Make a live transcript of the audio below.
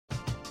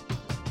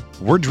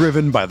We're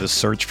driven by the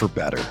search for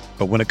better.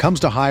 But when it comes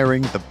to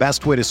hiring, the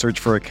best way to search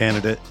for a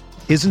candidate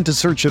isn't to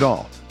search at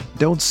all.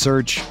 Don't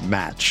search,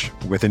 match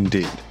with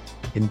Indeed.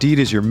 Indeed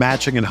is your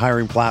matching and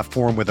hiring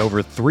platform with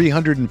over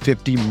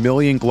 350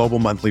 million global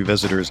monthly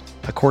visitors,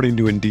 according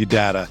to Indeed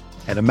data,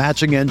 and a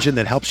matching engine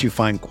that helps you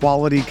find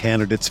quality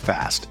candidates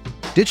fast.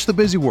 Ditch the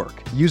busy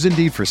work. Use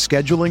Indeed for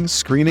scheduling,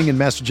 screening, and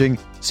messaging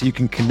so you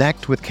can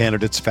connect with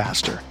candidates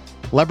faster.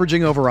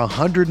 Leveraging over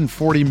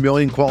 140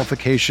 million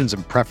qualifications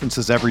and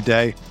preferences every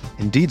day,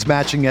 Indeed's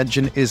matching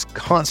engine is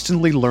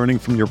constantly learning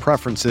from your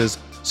preferences,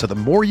 so the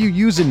more you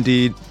use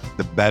Indeed,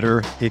 the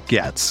better it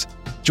gets.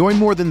 Join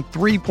more than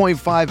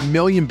 3.5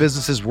 million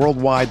businesses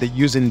worldwide that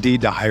use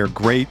Indeed to hire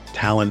great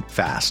talent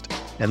fast.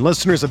 And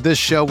listeners of this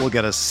show will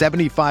get a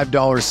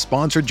 $75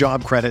 sponsored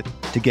job credit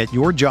to get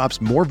your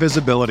jobs more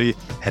visibility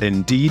at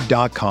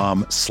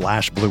Indeed.com/Blue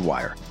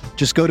Wire.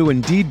 Just go to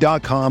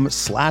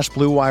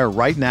Indeed.com/Blue Wire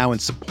right now and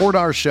support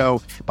our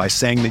show by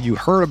saying that you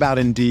heard about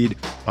Indeed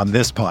on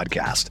this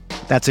podcast.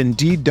 That's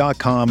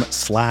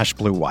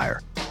Indeed.com/Blue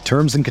Wire.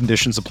 Terms and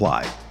conditions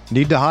apply.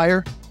 Need to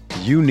hire?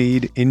 You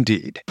need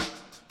Indeed.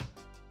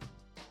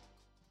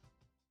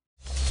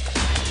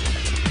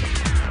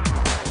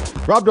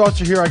 Rob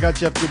Doster here. I got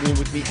Jeff Goodman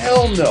with me.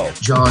 Hell no.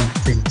 John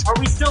Fate. Are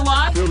we still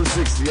live? Field of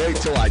 68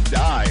 till I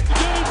die.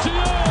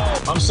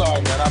 I'm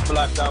sorry, man. I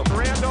blacked out.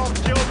 Randolph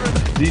Children.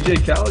 DJ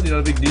Khaled, you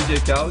know the big DJ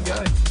Khaled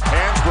guy?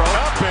 Hands thrown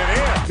up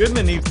and in.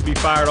 Goodman needs to be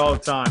fired all the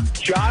time.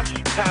 Josh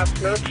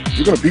Pastner.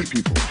 You're going to beat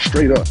people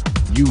straight up.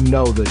 You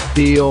know the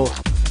deal.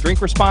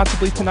 Drink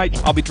responsibly tonight.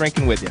 I'll be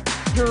drinking with you.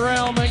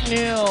 Jarrell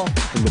McNeil.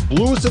 From the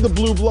bluest of the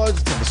blue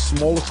bloods to the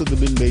smallest of the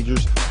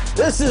mid-majors.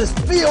 This is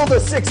Field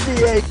of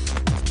 68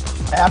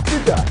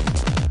 after dark.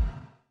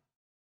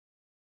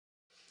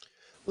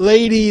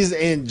 Ladies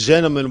and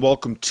gentlemen,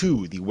 welcome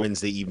to the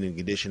Wednesday evening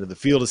edition of the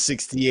Field of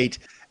 68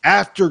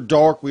 After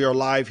Dark. We are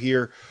live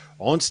here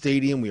on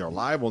Stadium. We are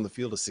live on the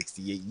Field of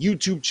 68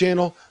 YouTube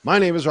channel. My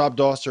name is Rob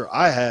Doster.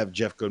 I have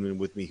Jeff Goodman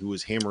with me, who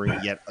is hammering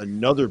yet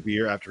another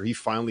beer after he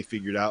finally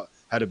figured out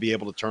how to be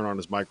able to turn on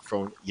his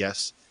microphone.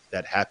 Yes,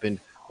 that happened.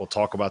 We'll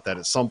talk about that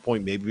at some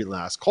point, maybe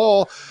last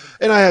call.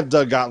 And I have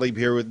Doug Gottlieb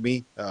here with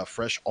me,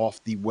 fresh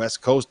off the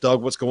West Coast.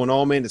 Doug, what's going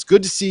on, man? It's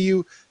good to see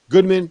you.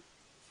 Goodman,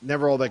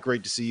 never all that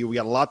great to see you. We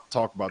got a lot to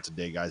talk about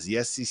today, guys.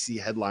 The SEC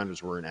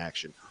headliners were in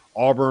action.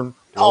 Auburn.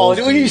 Oh,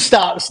 will you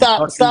stop with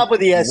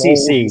the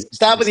SEC.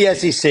 Stop with the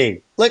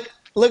SEC. Look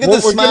at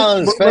the smile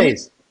on his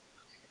face.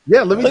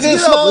 Yeah, let me look at the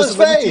smile on his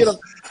face.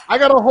 I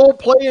got a whole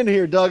play in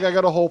here, Doug. I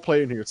got a whole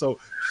play in here. So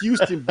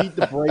Houston beat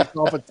the brakes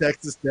off of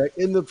Texas Tech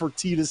in the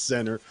Fertitta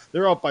Center.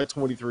 They're up by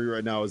 23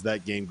 right now as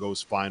that game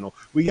goes final.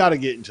 We got to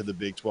get into the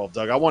Big 12,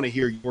 Doug. I want to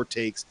hear your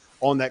takes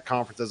on that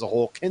conference as a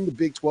whole. Can the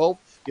Big 12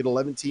 get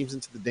 11 teams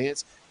into the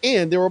dance?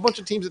 And there were a bunch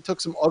of teams that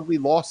took some ugly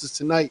losses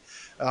tonight.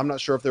 I'm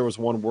not sure if there was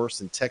one worse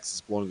than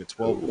Texas blowing a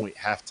 12-point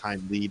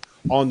halftime lead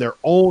on their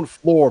own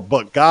floor.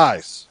 But,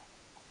 guys,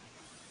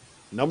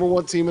 number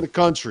one team in the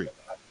country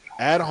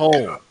at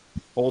home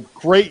hold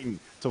Creighton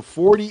to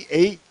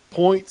 48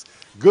 points.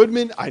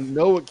 Goodman, I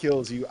know it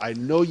kills you. I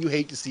know you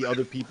hate to see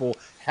other people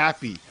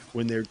happy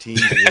when their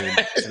teams win.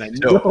 And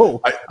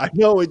I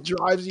know it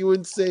drives you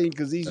insane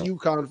because these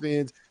UConn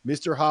fans,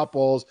 Mr.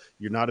 Hotballs,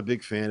 you're not a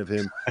big fan of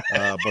him.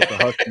 But the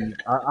Huskies,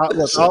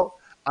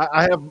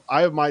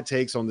 I have my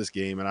takes on this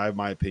game, and I have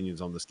my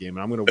opinions on this game.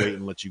 And I'm going to wait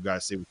and let you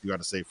guys say what you got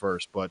to say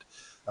first. But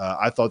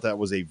I thought that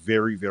was a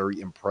very, very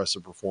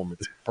impressive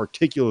performance,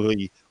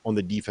 particularly on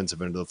the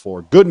defensive end of the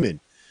floor. Goodman,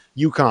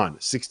 UConn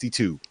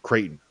 62,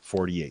 Creighton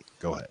 48.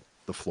 Go ahead.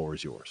 The floor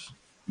is yours.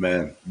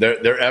 Man,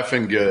 they're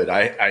effing good.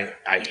 I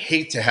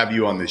hate to have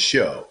you on this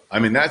show. I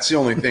mean, that's the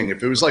only thing.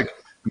 If it was like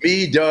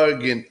me,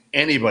 Doug, and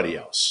anybody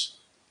else,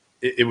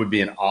 it would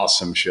be an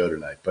awesome show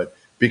tonight. But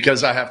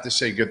because I have to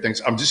say good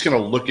things, I'm just going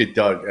to look at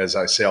Doug as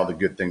I say all the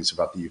good things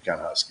about the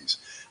UConn Huskies.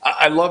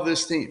 I love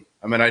this team.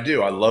 I mean, I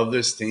do. I love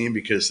this team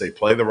because they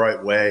play the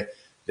right way.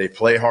 They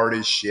play hard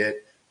as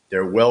shit.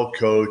 They're well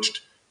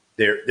coached.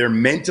 They're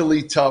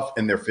mentally tough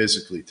and they're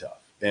physically tough.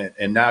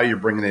 And now you're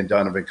bringing in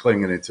Donovan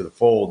Clingan into the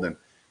fold. And,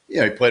 you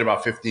know, he played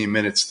about 15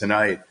 minutes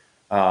tonight.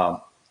 And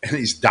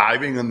he's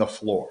diving on the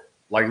floor,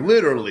 like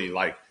literally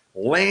like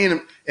laying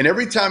him. And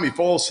every time he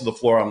falls to the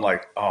floor, I'm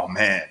like, oh,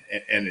 man.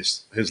 And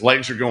his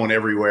legs are going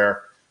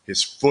everywhere.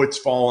 His foot's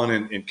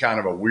falling in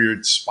kind of a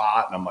weird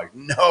spot. And I'm like,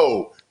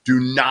 no, do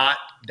not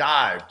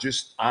dive.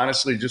 Just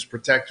honestly, just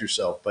protect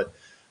yourself. But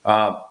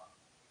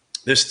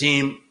this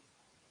team,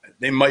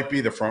 they might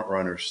be the front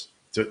runners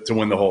to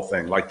win the whole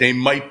thing. Like they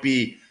might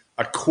be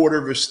a quarter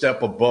of a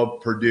step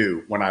above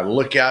Purdue when I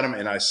look at them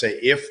and I say,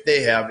 if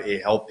they have a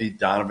healthy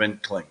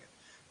Donovan Clingan,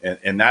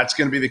 and that's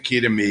going to be the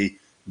key to me,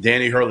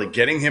 Danny Hurley,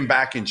 getting him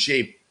back in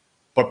shape,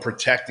 but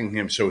protecting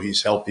him so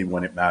he's healthy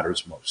when it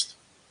matters most.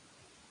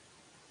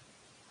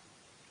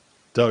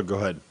 Doug, go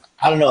ahead.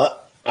 I don't know.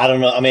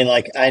 I mean,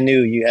 like, I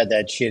knew you had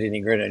that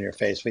shit-eating grin on your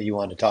face, but you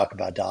wanted to talk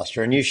about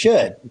Doster, and you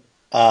should.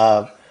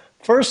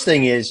 First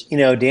thing is, you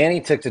know,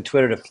 Danny took to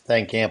Twitter to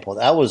thank Campbell.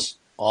 That was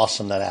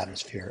awesome, that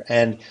atmosphere.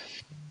 And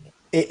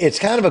it's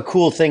kind of a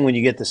cool thing when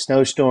you get the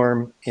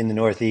snowstorm in the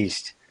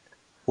Northeast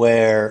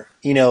where,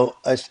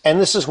 and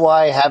this is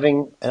why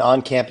having an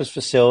on-campus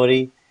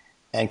facility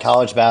and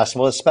college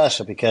basketball is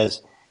special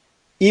because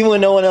even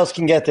when no one else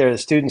can get there, the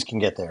students can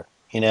get there,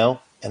 and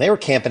they were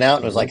camping out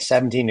and it was like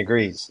 17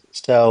 degrees.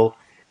 So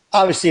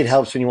obviously it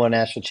helps when you win a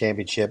national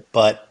championship,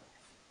 but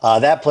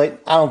that play,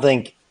 I don't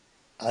think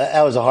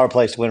that was a hard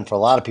place to win for a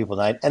lot of people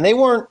tonight. And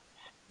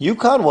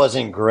UConn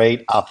wasn't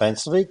great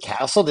offensively.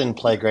 Castle didn't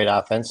play great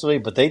offensively,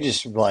 but they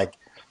just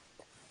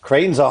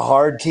Creighton's a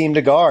hard team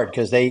to guard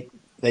because they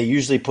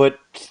usually put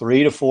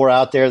 3 to 4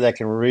 out there that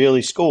can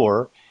really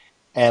score.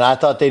 And I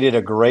thought they did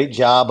a great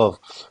job of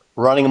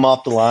running them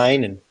off the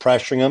line and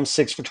pressuring them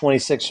 6 for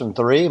 26 from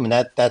 3. I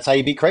mean, that's how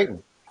you beat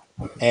Creighton.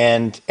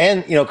 And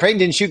Creighton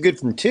didn't shoot good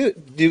from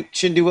 2.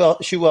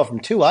 Shouldn't shoot well from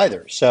 2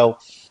 either. So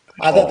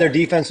I thought their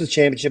defense was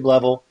championship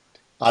level.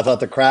 I thought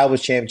the crowd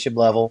was championship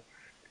level.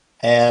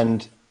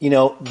 And,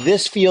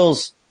 this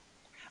feels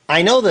 –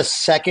 I know the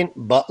second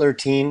Butler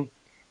team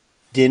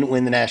didn't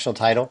win the national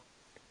title.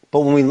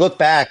 But when we look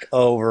back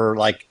over,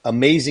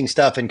 amazing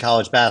stuff in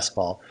college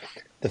basketball,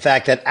 the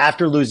fact that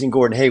after losing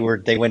Gordon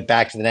Hayward, they went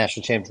back to the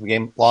national championship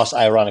game, lost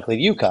ironically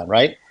to UConn,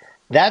 right?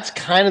 That's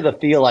kind of the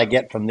feel I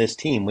get from this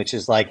team, which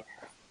is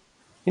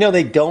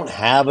they don't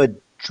have a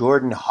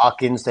Jordan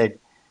Hawkins.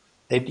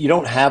 You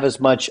don't have as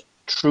much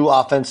true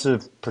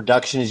offensive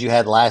production as you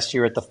had last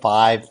year at the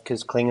 5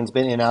 because Clingan's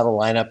been in and out of the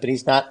lineup, but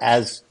he's not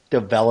as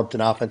developed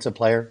an offensive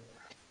player.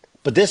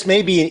 But this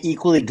may be an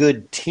equally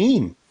good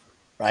team,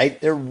 right?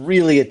 They're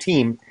really a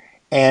team.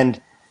 And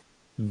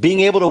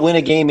being able to win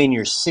a game in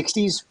your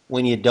 60s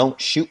when you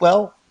don't shoot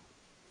well,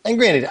 and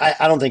granted,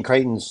 I don't think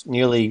Creighton's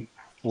nearly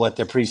what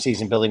their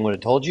preseason building would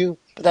have told you,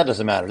 but that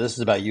doesn't matter. This is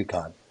about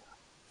UConn.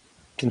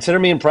 Consider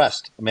me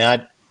impressed. I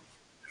mean,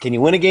 can you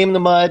win a game in the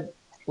mud?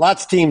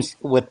 Lots of teams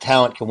with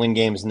talent can win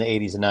games in the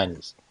 80s and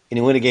 90s. Can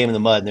you win a game in the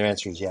mud? And their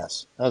answer is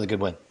yes. That was a good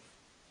win.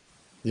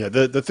 Yeah,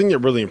 the thing that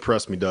really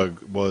impressed me,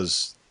 Doug,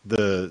 was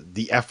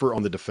the effort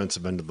on the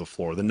defensive end of the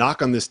floor. The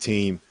knock on this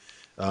team,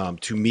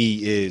 to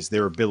me, is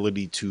their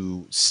ability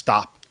to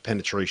stop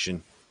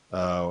penetration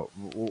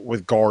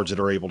with guards that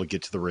are able to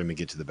get to the rim and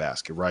get to the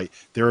basket, right?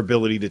 Their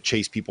ability to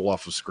chase people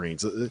off of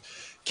screens.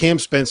 Cam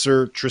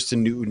Spencer,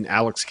 Tristan Newton,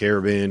 Alex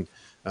Caravan,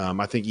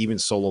 I think even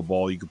Solo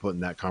Ball you could put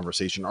in that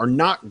conversation, are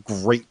not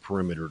great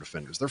perimeter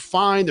defenders. They're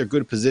fine. They're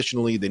good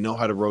positionally. They know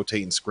how to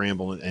rotate and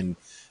scramble and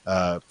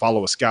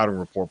follow a scouting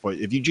report. But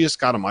if you just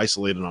got them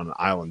isolated on an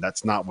island,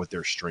 that's not what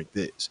their strength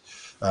is.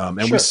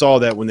 And we saw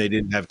that when they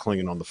didn't have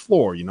Clingan on the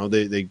floor.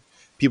 They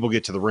people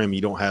get to the rim.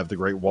 You don't have the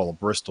Great Wall of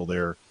Bristol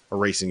there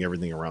erasing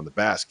everything around the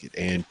basket.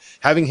 And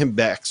having him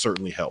back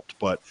certainly helped.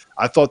 But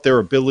I thought their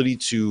ability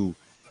to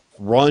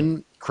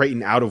run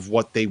Creighton out of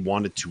what they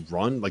wanted to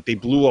run, they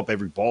blew up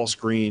every ball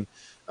screen.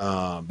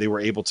 They were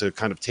able to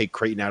kind of take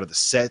Creighton out of the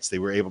sets. They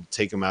were able to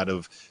take them out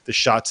of the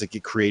shots that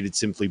get created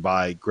simply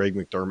by Greg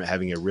McDermott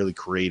having a really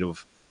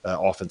creative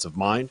offensive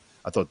mind.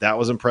 I thought that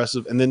was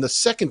impressive. And then the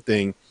second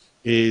thing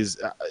is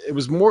it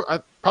was more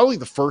probably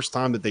the first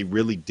time that they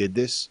really did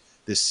this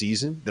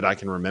season that I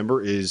can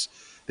remember is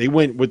they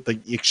went with the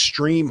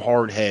extreme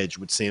hard hedge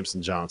with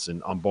Samson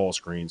Johnson on ball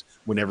screens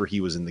whenever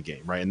he was in the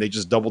game, right? And they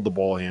just doubled the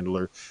ball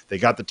handler. They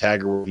got the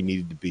tagger where he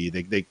needed to be.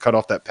 They cut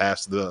off that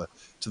pass to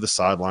the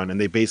sideline, and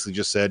they basically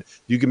just said,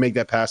 you can make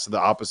that pass to the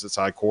opposite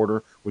side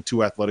quarter with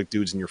 2 athletic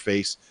dudes in your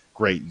face.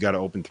 Great, you got to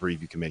open 3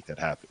 if you can make that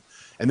happen.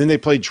 And then they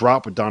played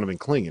drop with Donovan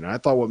Clingan. And I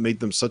thought what made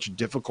them such a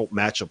difficult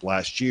matchup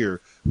last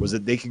year was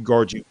that they could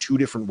guard you 2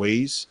 different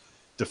ways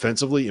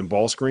defensively in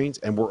ball screens,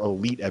 and were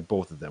elite at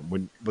both of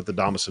them with the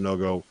Dama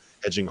Sonogo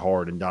edging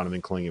hard and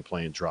Donovan Clingan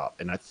playing drop.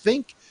 And I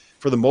think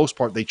for the most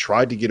part, they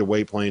tried to get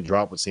away playing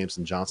drop with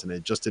Samson Johnson, and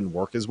it just didn't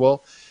work as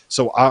well.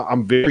 So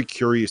I'm very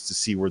curious to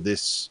see where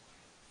this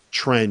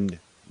trend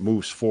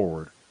moves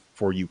forward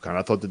for UConn.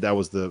 I thought that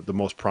was the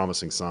most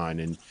promising sign.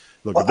 And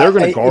look, if they're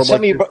going to guard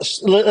some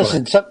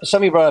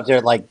of you brought up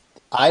there,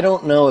 I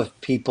don't know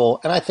if people,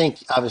 and I think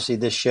obviously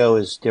this show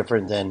is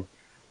different than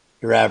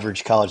your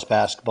average college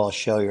basketball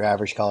show, your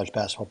average college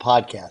basketball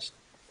podcast.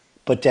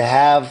 But to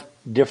have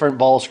different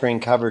ball screen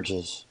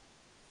coverages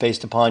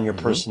based upon your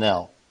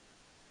personnel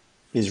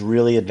is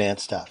really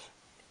advanced stuff.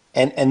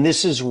 And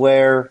this is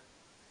where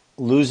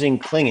losing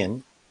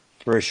Clingan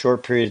for a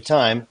short period of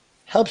time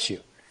helps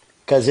you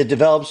because it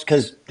develops,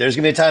 because there's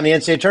going to be a time in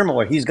the NCAA tournament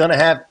where he's going to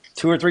have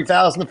 2 or 3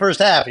 fouls in the first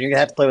half and you're going to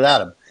have to play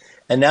without him.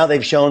 And now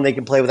they've shown they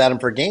can play without him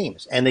for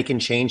games, and they can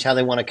change how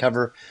they want to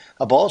cover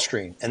a ball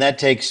screen. And that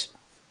takes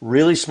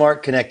really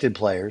smart, connected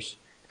players.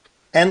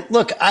 And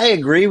look, I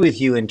agree with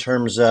you in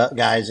terms of,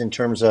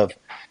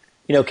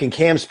 can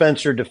Cam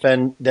Spencer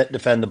defend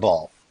the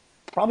ball?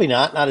 Probably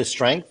not his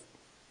strength.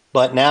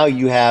 But now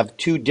you have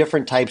 2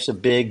 different types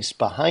of bigs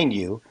behind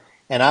you.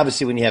 And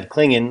obviously when you have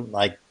Clingan,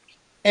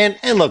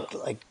 and look,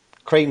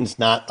 Creighton's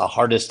not the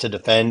hardest to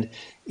defend.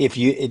 It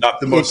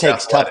takes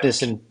athletic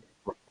toughness and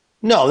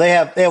no, they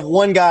have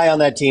one guy on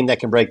that team that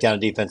can break down a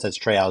defense. That's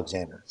Trey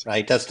Alexander,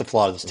 right? That's the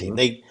flaw of this team.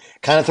 They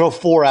kind of throw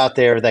 4 out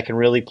there that can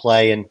really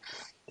play, and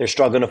they're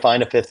struggling to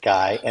find a fifth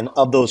guy. And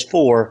of those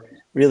four,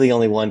 really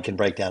only one can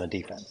break down a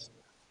defense.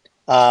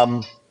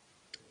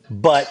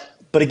 But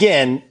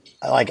again,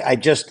 like I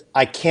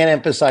can't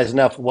emphasize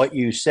enough what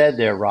you said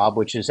there, Rob,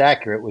 which is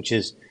accurate, which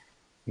is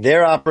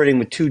they're operating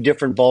with two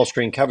different ball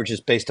screen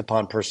coverages based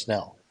upon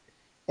personnel.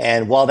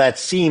 And while that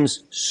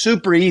seems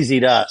super easy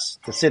to us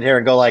to sit here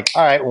and go like,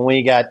 all right, well, when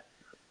you got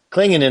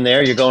Clingan in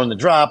there, you're going to the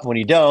drop. When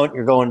you don't,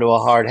 you're going to a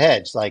hard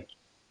hedge. Like,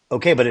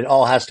 okay, but it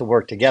all has to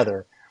work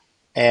together.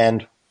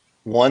 And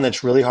one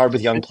that's really hard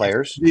with young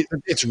players.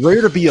 It's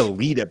rare to be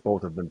elite at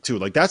both of them, too.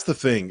 Like, that's the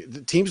thing.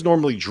 The teams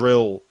normally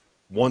drill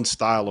one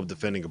style of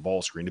defending a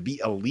ball screen. To be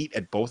elite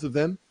at both of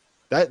them,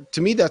 that to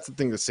me, that's the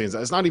thing that stands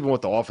out. It's not even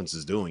what the offense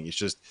is doing. It's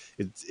just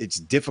it's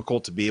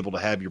difficult to be able to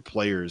have your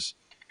players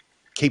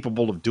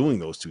capable of doing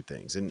those two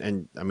things.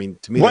 And I mean,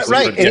 to me,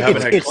 right. You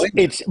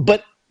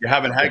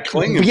haven't had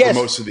Clingan yes.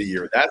 for most of the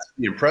year. That's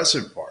the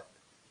impressive part.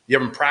 You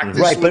haven't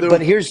practiced with him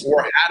but here's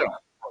or had him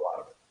for a lot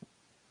of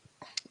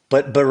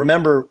it. But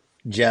remember,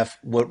 Jeff,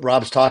 what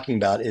Rob's talking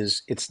about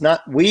is it's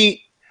not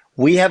we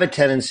have a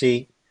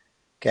tendency,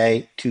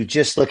 okay, to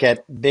just look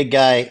at big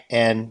guy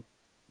and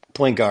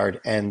point guard,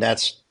 and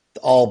that's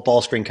all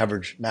ball screen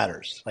coverage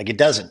matters. Like it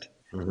doesn't,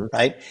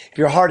 right? If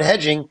you're hard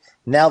hedging,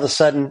 now all of a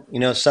sudden,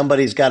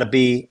 somebody's got to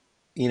be,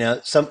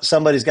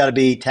 somebody's got to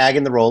be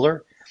tagging the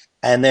roller,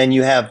 and then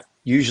you have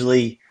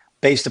usually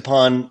based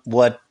upon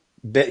what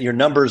your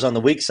numbers on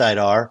the weak side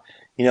are,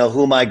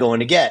 who am I going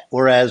to get?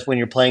 Whereas when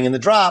you're playing in the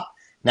drop,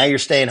 now you're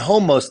staying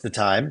home most of the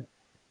time.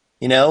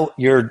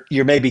 You're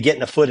maybe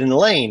getting a foot in the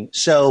lane.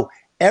 So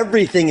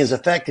everything is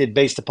affected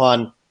based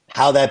upon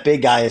how that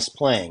big guy is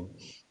playing.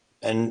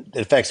 And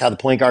it affects how the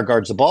point guard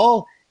guards the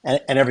ball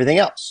and everything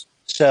else.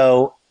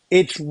 So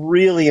it's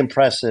really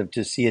impressive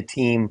to see a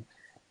team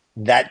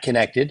that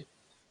connected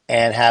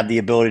and have the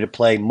ability to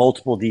play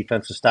multiple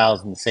defensive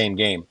styles in the same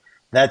game.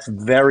 That's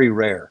very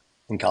rare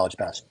in college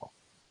basketball.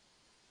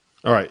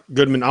 All right,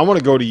 Goodman, I want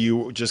to go to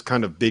you, just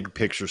kind of big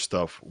picture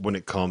stuff when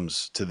it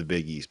comes to the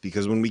Big East,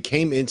 because when we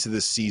came into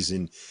this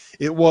season,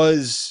 it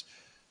was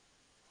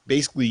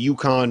basically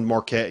UConn,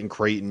 Marquette, and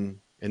Creighton,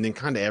 and then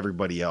kind of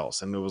everybody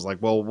else. And it was like,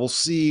 well, we'll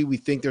see. We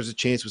think there's a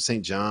chance with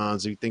St.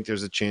 John's. We think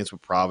there's a chance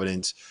with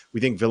Providence.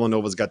 We think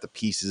Villanova's got the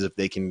pieces if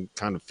they can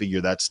kind of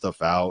figure that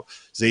stuff out.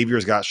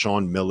 Xavier's got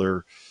Sean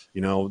Miller.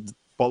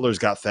 Butler's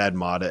got Thad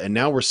Matta. And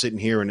now we're sitting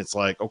here and it's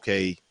like,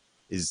 okay,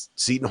 is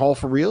Seton Hall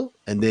for real?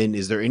 And then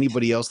is there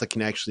anybody else that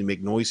can actually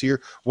make noise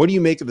here? What do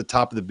you make of the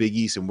top of the Big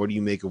East, and what do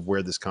you make of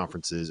where this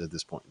conference is at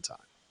this point in time?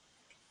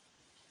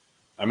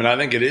 I mean, I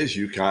think it is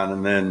UConn,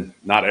 and then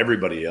not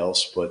everybody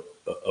else, but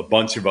a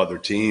bunch of other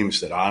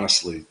teams that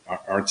honestly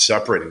aren't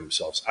separating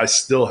themselves. I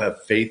still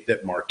have faith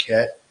that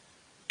Marquette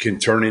can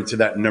turn into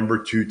that number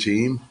 2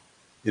 team,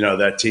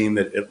 that team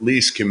that at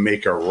least can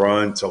make a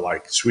run to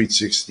like Sweet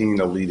 16,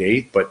 Elite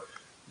 8, but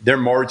their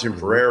margin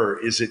for error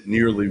isn't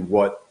nearly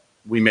what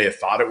we may have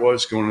thought it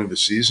was going into the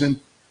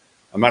season.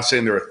 I'm not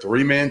saying they're a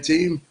 3-man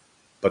team,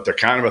 but they're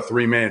kind of a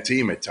 3-man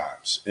team at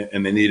times.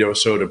 And they need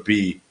Oso to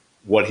be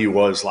what he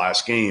was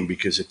last game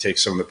because it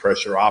takes some of the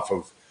pressure off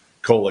of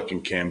Kolek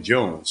and Cam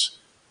Jones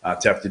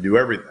to have to do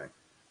everything.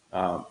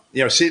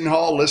 Seton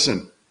Hall,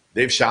 listen,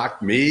 they've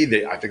shocked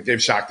me. I think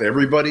they've shocked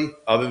everybody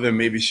other than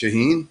maybe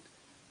Shaheen.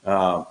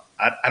 I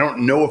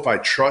don't know if I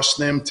trust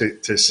them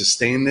to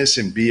sustain this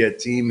and be a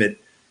team that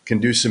can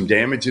do some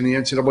damage in the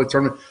NCAA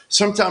tournament.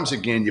 Sometimes,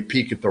 again, you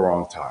peak at the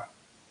wrong time.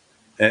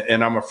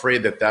 And I'm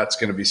afraid that that's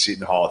going to be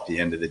Seton Hall at the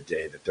end of the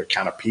day, that they're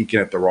kind of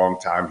peaking at the wrong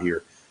time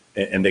here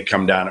and they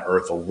come down to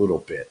earth a little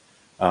bit.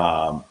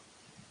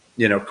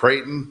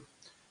 Creighton,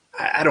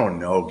 I don't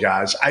know,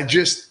 guys. I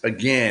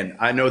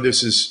know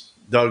this is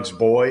Doug's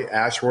boy,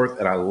 Ashworth,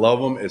 and I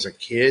love him as a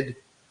kid.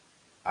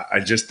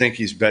 I just think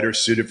he's better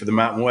suited for the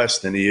Mountain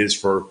West than he is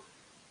for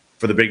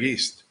the Big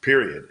East,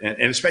 period.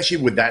 And especially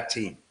with that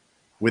team.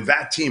 With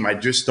that team, I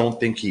just don't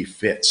think he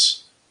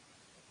fits.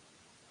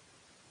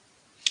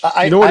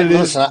 I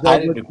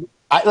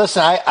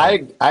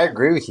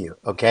agree with you.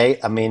 Okay.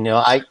 I mean,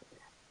 I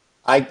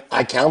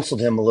counseled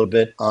him a little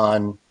bit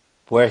on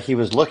where he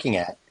was looking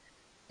at.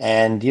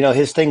 And,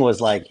 his thing was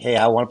like, hey,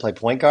 I want to play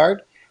point guard.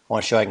 I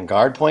want to show I can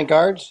guard point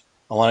guards.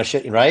 I want to show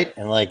you right.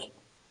 And like,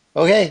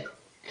 okay,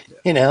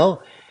 I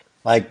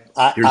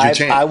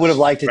would have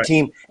liked a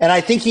team. And I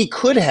think he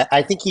could have,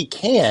 I think he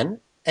can.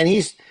 And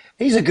he's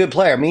a good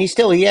player. I mean,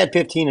 he had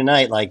 15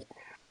 tonight.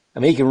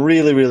 He can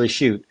really, really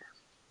shoot.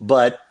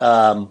 But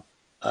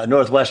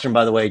Northwestern,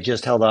 by the way,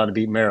 just held on to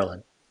beat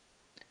Maryland.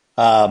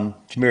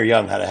 Jameer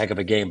Young had a heck of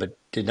a game, but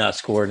did not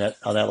score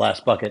on that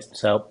last bucket.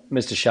 So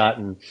missed a shot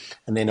and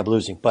they ended up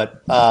losing.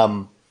 But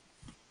I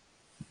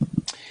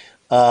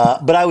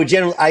would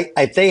generally,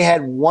 if they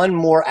had one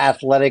more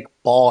athletic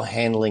ball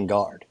handling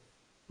guard,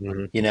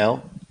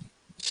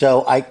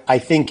 So I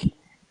think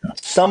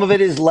some of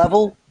it is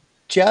level,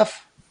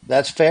 Jeff.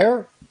 That's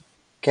fair.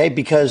 Okay,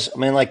 because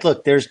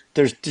look, there's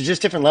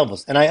just different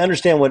levels, and I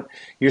understand what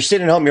you're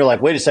sitting at home. You're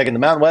like, wait a second, the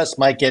Mountain West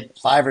might get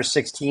 5 or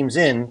 6 teams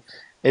in.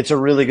 It's a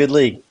really good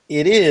league.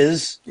 It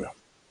is,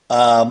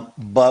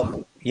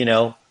 but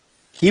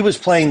he was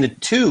playing the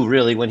 2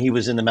 really when he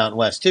was in the Mountain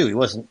West too. He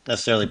wasn't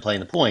necessarily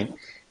playing the point.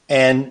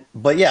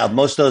 But yeah,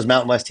 most of those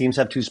Mountain West teams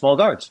have 2 small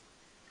guards.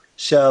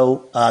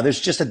 So there's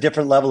just a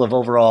different level of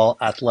overall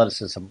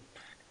athleticism.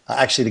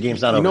 Actually, the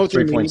game's not over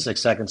 3.6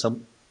 seconds. So,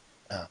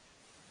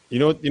 you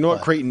know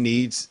what Creighton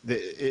needs?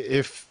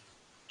 If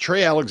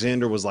Trey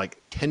Alexander was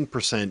like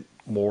 10%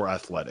 more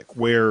athletic,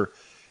 where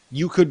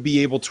you could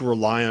be able to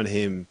rely on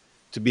him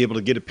to be able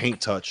to get a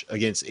paint touch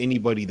against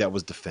anybody that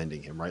was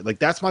defending him, right? Like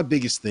that's my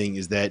biggest thing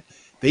is that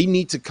they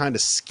need to kind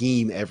of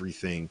scheme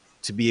everything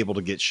to be able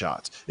to get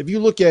shots. If you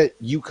look at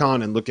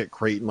UConn and look at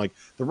Creighton, like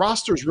the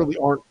rosters really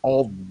aren't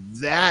all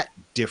that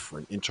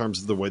different in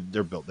terms of the way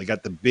they're built. They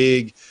got the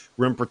big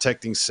rim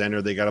protecting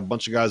center. They got a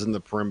bunch of guys in the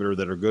perimeter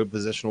that are good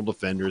positional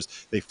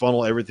defenders. They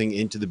funnel everything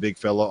into the big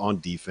fella on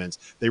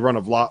defense. They run a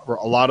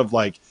lot of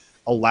like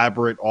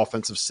elaborate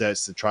offensive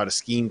sets to try to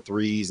scheme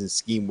threes and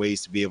scheme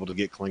ways to be able to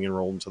get Clingan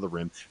rolled into the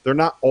rim. They're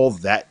not all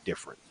that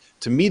different.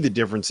 To me, the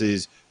difference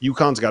is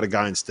UConn's got a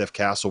guy in Steph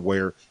Castle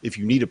where if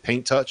you need a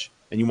paint touch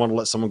and you want to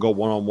let someone go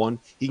one-on-one,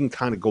 he can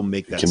kind of go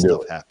make that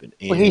stuff happen.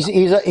 And well,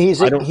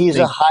 he's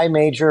a high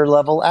major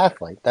level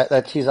athlete.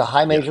 He's a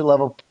high major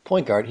level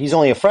point guard. He's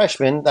only a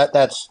freshman.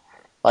 That's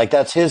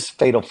his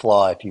fatal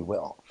flaw, if you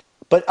will.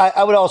 But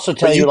I would also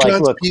tell you,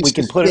 like, look, we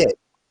can put it.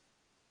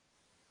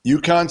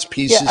 UConn's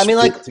pieces. Yeah, I mean,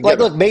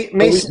 look,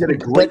 Mason.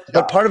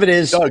 But part of it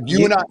is Doug,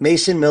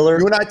 Mason Miller.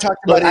 You and I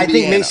talked about. I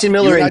think Mason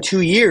Miller in 2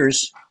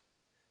 years.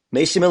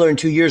 Mason Miller in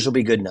 2 years will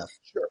be good enough.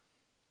 Sure.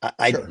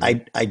 I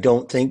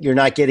don't think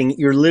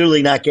you're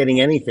literally not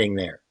getting anything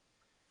there.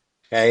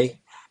 Okay.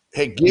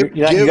 Hey,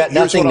 you got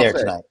nothing there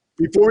tonight.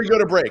 Before we go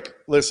to break,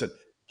 listen,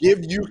 give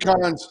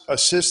UConn's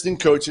assistant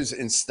coaches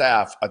and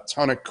staff a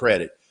ton of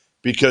credit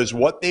because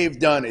what they've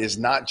done is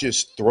not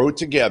just throw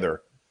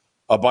together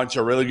a bunch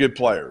of really good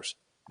players.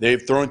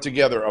 They've thrown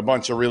together a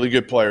bunch of really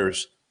good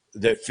players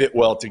that fit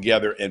well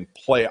together and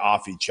play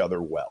off each other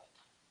well.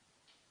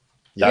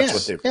 That's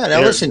what they've done.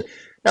 Yeah.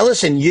 Now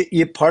listen.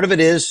 You part of it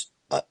is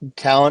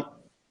talent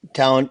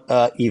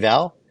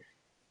eval,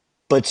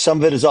 but some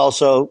of it is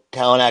also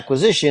talent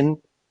acquisition,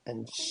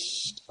 and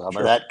some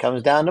of that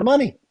comes down to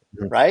money,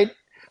 right?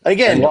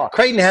 Again,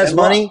 Creighton has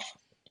money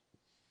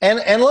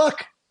and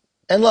luck.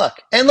 And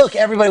look,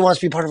 everybody wants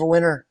to be part of a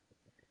winner,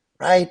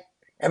 right?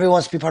 Everyone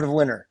wants to be part of a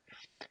winner.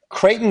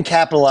 Creighton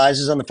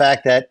capitalizes on the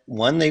fact that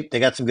one, they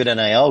got some good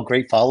NIL,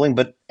 great following,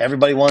 but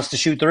everybody wants to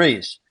shoot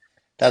threes.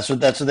 That's what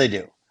they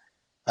do.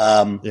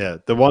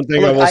 The one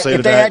thing I will say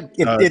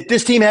if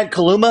this team had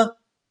Kaluma,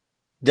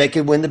 they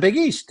could win the Big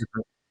East.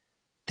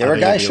 They're a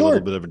guy short. A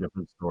little bit of a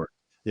different story.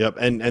 Yep,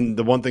 and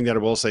the one thing that I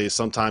will say is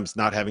sometimes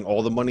not having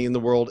all the money in the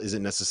world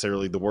isn't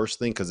necessarily the worst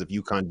thing because if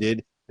UConn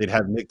did, they'd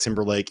have Nick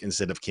Timberlake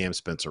instead of Cam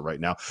Spencer right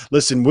now.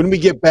 Listen, when we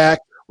get back,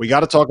 we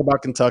got to talk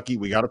about Kentucky.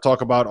 We got to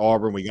talk about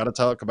Auburn. We got to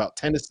talk about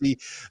Tennessee.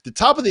 The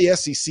top of the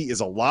SEC is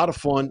a lot of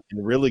fun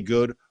and really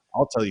good.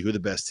 I'll tell you who the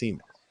best team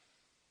is.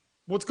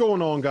 What's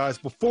going on, guys?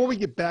 Before we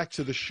get back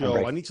to the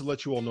show, I need to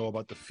let you all know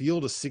about the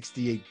Field of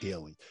 68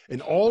 Daily,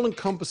 an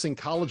all-encompassing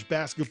college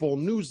basketball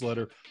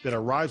newsletter that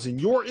arrives in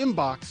your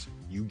inbox,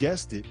 you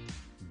guessed it,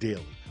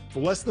 daily. For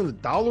less than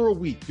 $1 a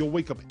week, you'll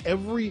wake up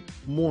every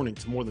morning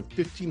to more than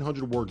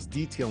 1,500 words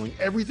detailing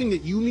everything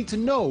that you need to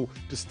know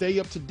to stay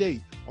up to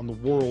date on the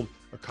world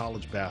of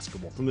college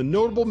basketball. From the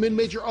notable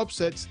mid-major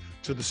upsets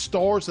to the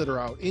stars that are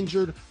out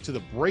injured to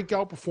the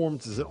breakout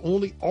performances that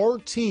only our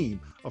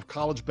team of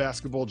college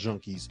basketball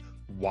junkies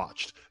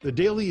watched. The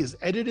Daily is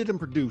edited and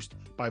produced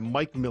by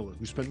Mike Miller,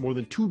 who spent more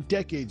than 2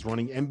 decades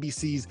running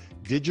NBC's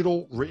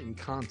digital written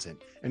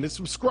content, and is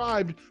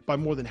subscribed by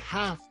more than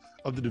half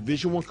of the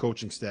Division I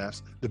coaching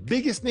staffs, the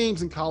biggest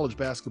names in college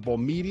basketball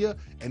media,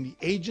 and the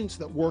agents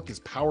that work as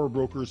power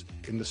brokers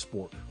in the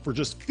sport. For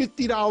just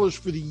 $50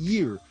 for the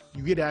year,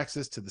 you get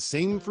access to the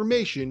same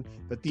information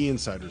that the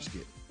insiders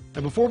get.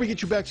 And before we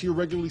get you back to your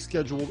regularly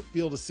scheduled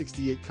Field of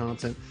 68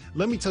 content,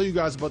 let me tell you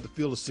guys about the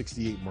Field of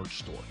 68 merch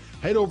store.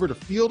 Head over to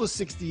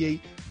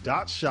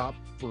fieldof68.shop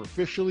for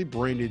officially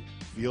branded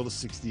Field of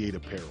 68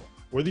 apparel.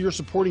 Whether you're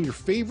supporting your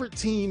favorite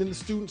team in the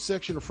student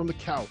section or from the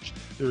couch,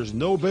 there is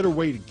no better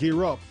way to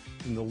gear up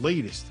than the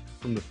latest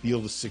from the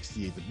Field of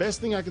 68. The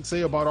best thing I can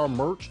say about our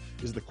merch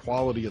is the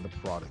quality of the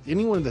product.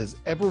 Anyone that has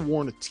ever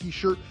worn a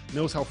t-shirt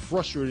knows how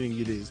frustrating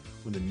it is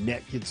when the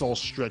neck gets all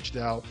stretched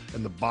out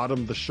and the bottom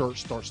of the shirt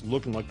starts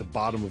looking like the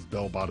bottom of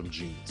bell-bottom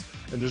jeans.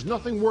 And there's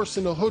nothing worse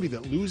than a hoodie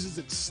that loses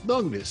its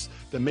snugness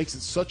that makes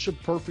it such a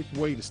perfect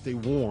way to stay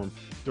warm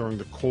during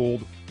the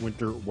cold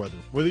winter weather.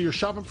 Whether you're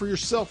shopping for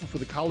yourself or for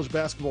the college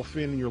basketball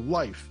fan in your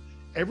life,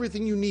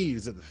 everything you need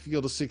is at the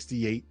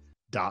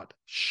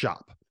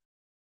fieldof68.shop.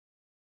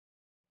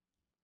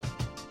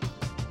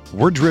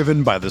 We're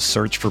driven by the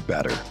search for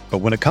better. But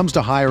when it comes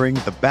to hiring,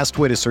 the best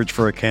way to search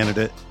for a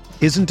candidate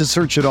isn't to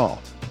search at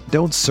all.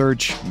 Don't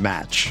search,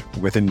 match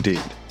with Indeed.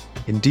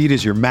 Indeed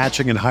is your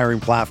matching and hiring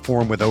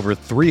platform with over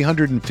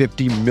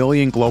 350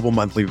 million global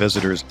monthly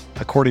visitors,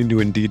 according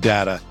to Indeed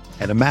data,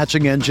 and a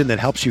matching engine that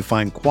helps you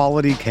find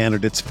quality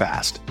candidates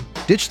fast.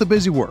 Ditch the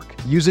busy work.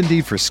 Use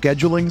Indeed for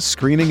scheduling,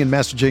 screening, and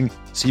messaging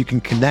so you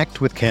can connect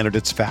with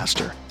candidates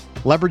faster.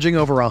 Leveraging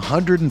over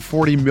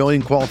 140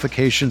 million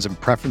qualifications and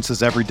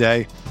preferences every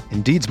day,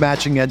 Indeed's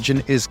matching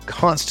engine is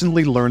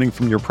constantly learning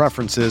from your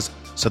preferences,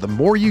 so the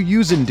more you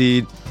use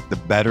Indeed, the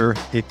better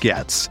it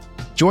gets.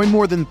 Join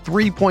more than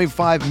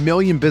 3.5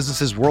 million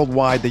businesses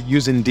worldwide that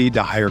use Indeed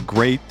to hire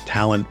great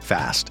talent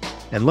fast.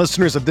 And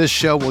listeners of this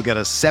show will get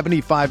a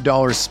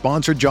 $75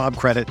 sponsored job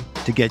credit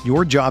to get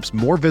your jobs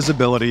more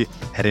visibility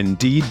at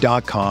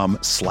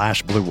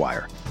Indeed.com/Blue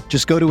Wire.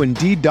 Just go to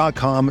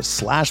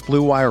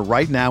Indeed.com/Blue Wire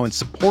right now and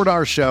support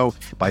our show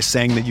by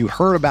saying that you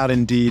heard about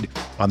Indeed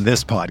on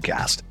this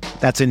podcast.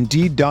 That's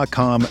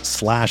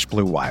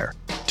Indeed.com/Blue Wire.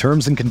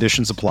 Terms and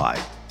conditions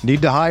apply.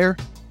 Need to hire?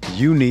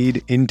 You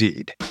need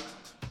Indeed.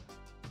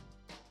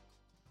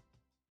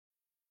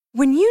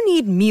 When you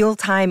need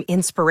mealtime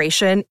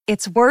inspiration,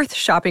 it's worth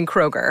shopping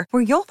Kroger,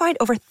 where you'll find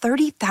over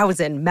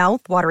 30,000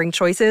 mouth-watering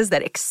choices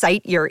that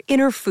excite your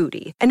inner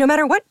foodie. And no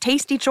matter what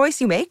tasty choice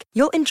you make,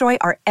 you'll enjoy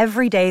our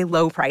everyday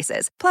low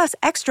prices, plus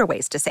extra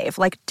ways to save,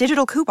 like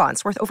digital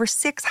coupons worth over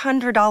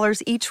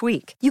 $600 each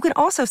week. You can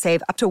also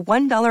save up to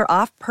 $1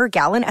 off per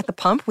gallon at the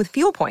pump with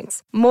fuel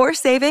points. More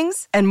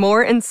savings and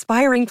more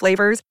inspiring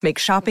flavors make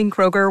shopping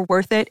Kroger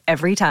worth it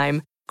every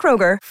time.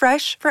 Kroger,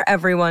 fresh for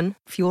everyone.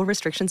 Fuel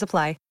restrictions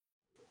apply.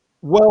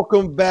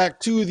 Welcome back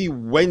to the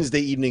Wednesday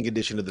evening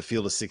edition of the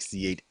Field of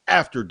 68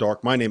 After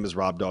Dark. My name is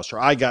Rob Doster.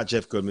 I got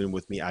Jeff Goodman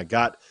with me. I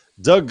got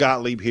Doug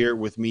Gottlieb here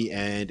with me,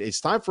 and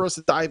it's time for us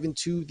to dive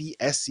into the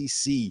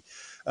SEC.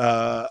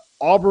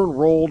 Auburn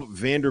rolled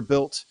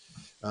Vanderbilt.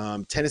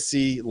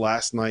 Tennessee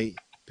last night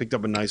picked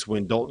up a nice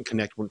win. Dalton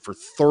Connect went for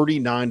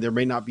 39. There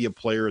may not be a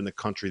player in the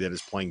country that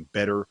is playing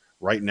better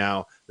right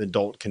now than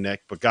Dalton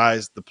Connect. But,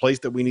 guys, the place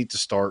that we need to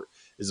start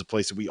is a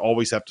place that we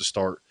always have to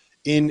start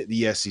in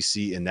the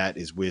SEC, and that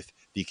is with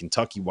the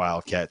Kentucky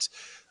Wildcats.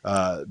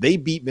 They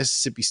beat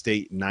Mississippi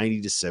State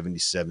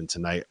 90-77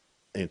 tonight.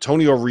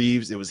 Antonio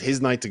Reeves, it was his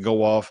night to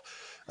go off.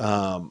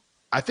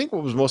 I think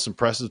what was most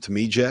impressive to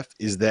me, Jeff,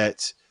 is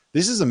that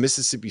this is a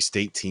Mississippi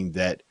State team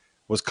that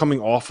was coming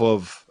off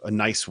of a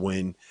nice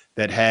win,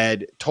 that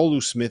had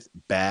Tolu Smith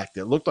back,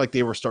 that looked like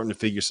they were starting to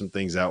figure some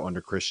things out under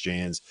Chris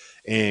Jans,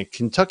 and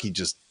Kentucky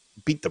just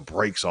beat the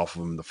brakes off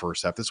of them in the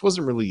first half. This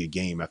wasn't really a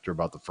game after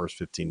about the first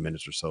 15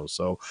 minutes or so.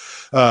 So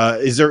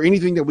is there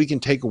anything that we can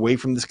take away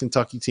from this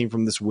Kentucky team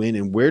from this win,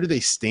 and where do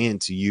they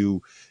stand to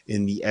you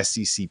in the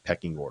SEC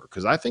pecking order?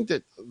 Because I think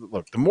that,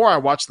 look, the more I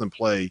watch them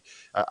play,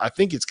 I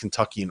think it's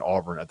Kentucky and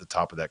Auburn at the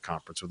top of that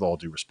conference, with all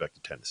due respect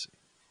to Tennessee.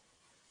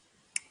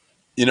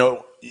 You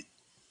know,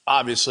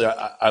 obviously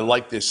I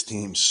like this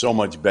team so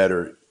much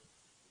better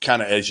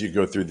kind of as you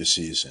go through the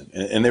season.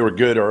 And they were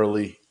good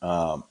early,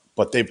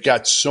 but they've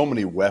got so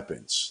many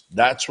weapons.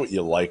 That's what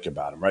you like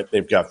about them, right?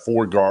 They've got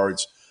 4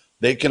 guards.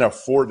 They can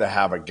afford to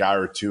have a guy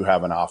or two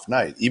have an off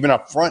night, even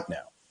up front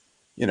now.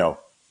 You know,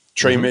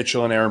 Trey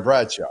Mitchell and Aaron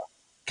Bradshaw.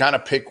 Kind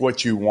of pick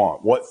what you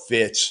want, what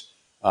fits.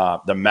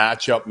 The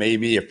matchup,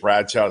 maybe if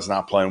Bradshaw's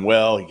not playing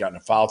well, he got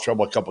into foul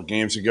trouble a couple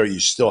games ago, you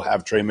still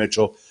have Trey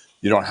Mitchell.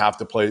 You don't have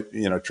to play,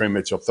 Trey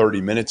Mitchell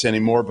 30 minutes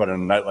anymore, but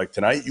on a night like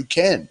tonight, you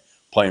can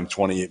play him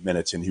 28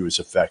 minutes, and he was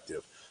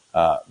effective.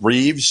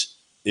 Reeves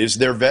is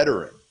their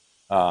veteran.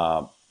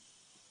 To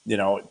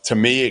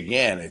me,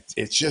 again,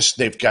 it's just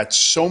they've got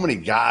so many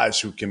guys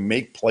who can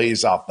make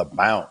plays off the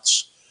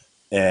bounce.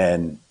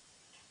 And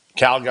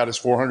Cal got his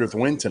 400th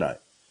win tonight.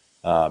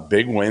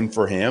 Big win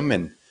for him.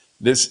 And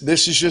this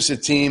is just a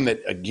team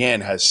that, again,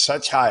 has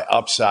such high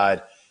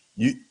upside.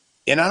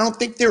 And I don't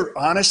think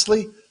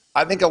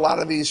I think a lot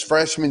of these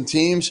freshman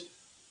teams,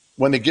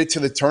 when they get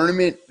to the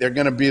tournament, they're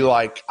going to be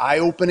like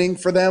eye-opening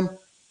for them.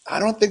 I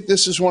don't think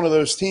this is one of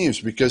those teams,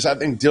 because I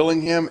think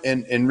Dillingham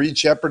and Reed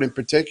Shepherd in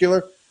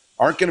particular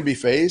aren't going to be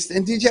phased.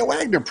 And DJ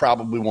Wagner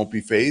probably won't be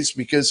phased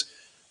because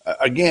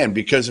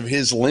of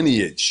his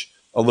lineage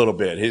a little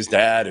bit. His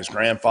dad, his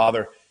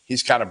grandfather,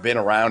 he's kind of been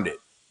around it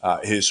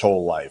his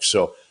whole life.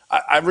 So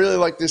I really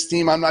like this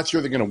team. I'm not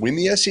sure they're going to win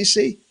the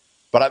SEC,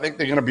 but I think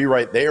they're going to be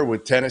right there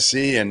with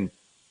Tennessee and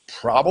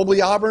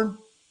probably Auburn.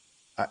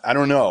 I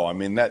don't know. I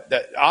mean,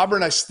 that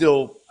Auburn,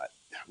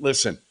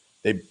 listen,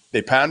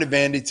 they pounded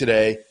Vandy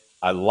today.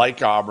 I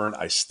like Auburn.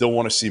 I still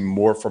want to see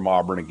more from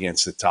Auburn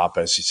against the top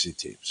SEC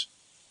teams.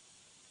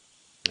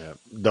 Yeah.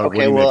 Doug,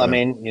 okay, well, I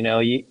mean,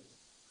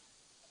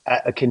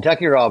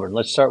 Kentucky or Auburn?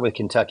 Let's start with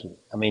Kentucky.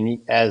 I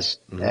mean, as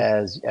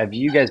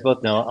you guys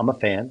both know, I'm a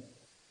fan.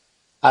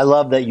 I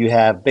love that you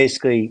have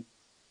basically,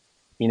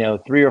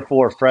 3 or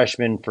 4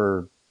 freshmen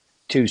for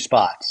 2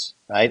 spots,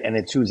 right? And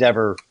it's who's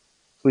ever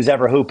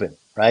hooping,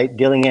 right?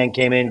 Dillingham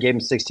came in, gave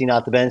him 16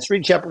 off the bench.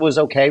 Reed Shepherd was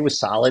okay, was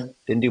solid,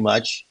 didn't do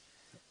much,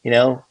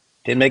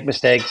 didn't make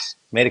mistakes,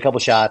 made a couple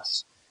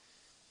shots,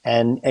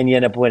 and you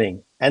end up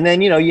winning. And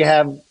then you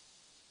have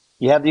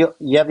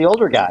the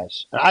older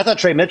guys. I thought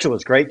Trey Mitchell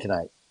was great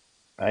tonight,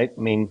 right?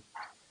 I mean,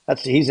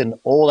 he's an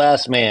old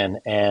ass man,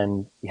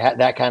 and he had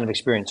that kind of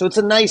experience. So it's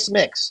a nice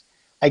mix.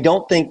 I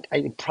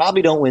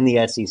probably don't win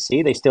the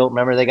SEC. They still,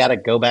 remember, they got to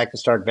go back to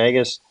Stark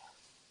Vegas.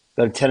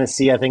 Go to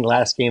Tennessee, I think,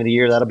 last game of the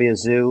year. That'll be a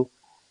zoo.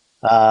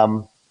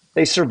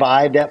 They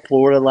survived at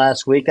Florida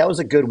last week. That was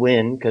a good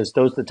win because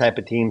those are the type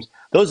of teams,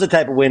 those are the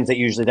type of wins that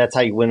usually that's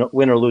how you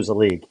win or lose a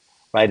league,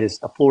 right?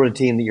 It's a Florida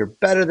team that you're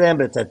better than,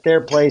 but it's at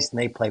their place and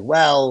they play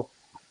well.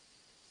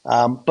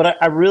 But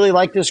I really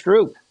like this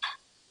group.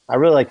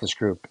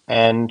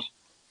 And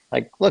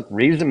look,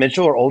 Reeves and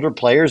Mitchell are older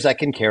players that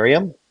can carry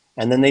them.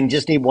 And then they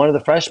just need one of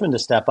the freshmen to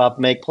step up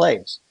and make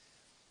plays.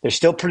 They're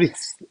still pretty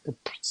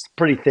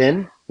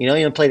thin. You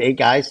only played 8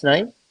 guys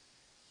tonight,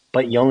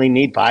 but you only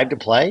need 5 to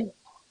play.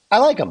 I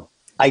like them.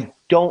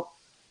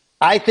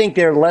 I think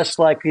they're less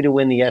likely to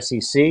win the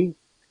SEC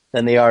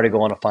than they are to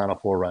go on a Final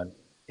Four run,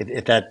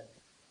 if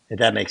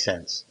that makes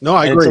sense. No,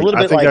 I agree. It's a little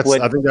bit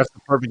I think that's the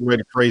perfect way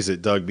to phrase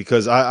it, Doug,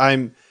 because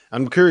I'm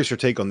curious your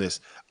take on this.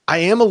 I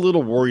am a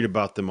little worried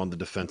about them on the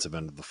defensive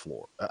end of the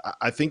floor.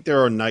 I think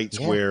there are nights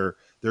where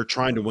they're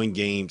trying to win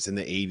games in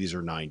the 80s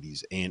or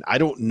 90s, and I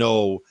don't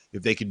know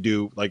if they could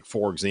do,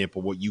 for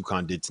example, what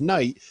UConn did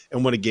tonight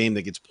and win a game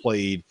that gets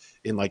played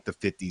in the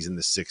 50s and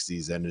the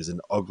 60s and is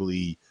an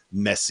ugly,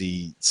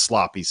 messy,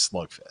 sloppy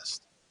slugfest.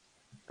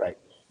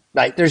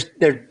 Right. There's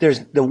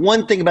the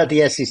one thing about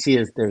the SEC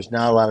is there's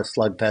not a lot of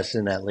slugfests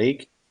in that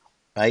league,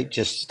 right?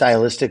 Just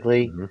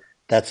stylistically,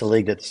 that's a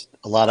league that's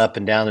a lot up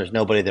and down. There's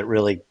nobody that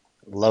really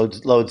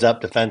loads up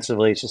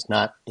defensively. It's just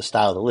not the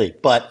style of the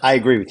league. But I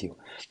agree with you.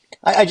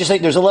 I just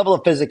think there's a level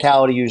of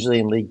physicality usually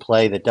in league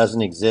play that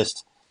doesn't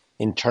exist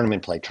in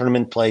tournament play.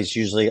 Tournament play is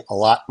usually a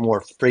lot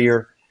more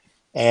freer.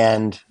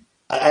 And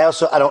I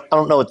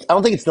don't know. I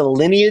don't think it's the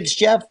lineage,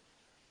 Jeff.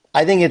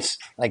 I think it's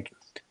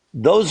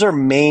those are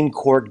main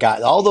court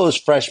guys. All those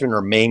freshmen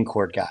are main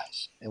court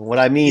guys. And what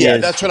I mean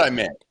is, that's what I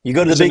meant. You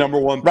go to the number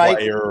one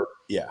player.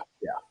 Yeah.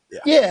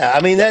 Yeah,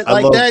 I mean that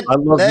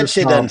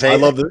shit doesn't fade. I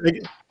love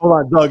it. Hold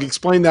on, Doug.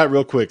 Explain that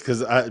real quick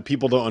because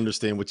people don't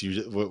understand what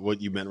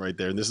you meant right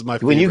there. And this is my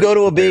favorite. When you go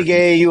to a big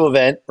AAU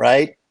event,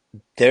 right?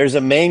 There's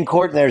a main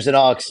court and there's an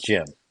aux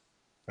gym,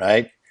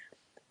 right?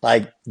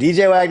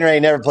 DJ Wagner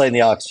ain't never played in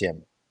the aux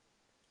gym.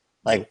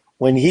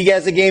 When he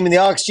gets a game in the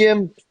aux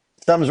gym,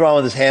 something's wrong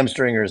with his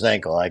hamstring or his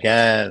ankle.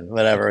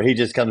 Whatever. He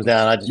just comes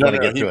down. I just want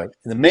to get through it.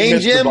 In the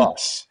main gym,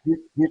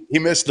 he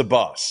missed the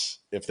bus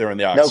if they're in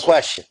the aux. No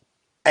question.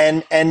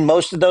 And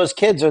most of those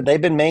kids they've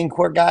been main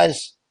court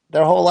guys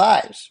their whole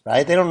lives,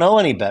 right? They don't know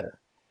any better.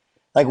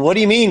 What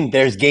do you mean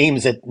there's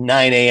games at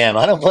 9 a.m.?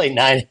 I don't play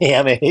 9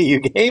 a.m.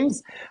 AAU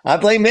games. I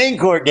play main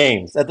court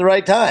games at the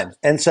right times.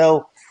 And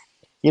so,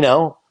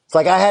 it's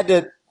I had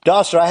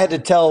to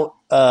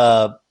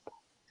tell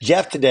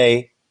Jeff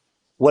today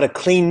what a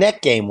clean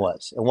neck game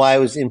was and why it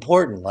was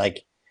important.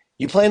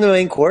 You play in the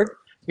main court,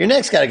 your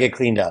neck's got to get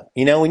cleaned up.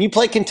 When you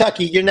play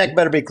Kentucky, your neck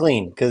better be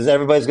clean because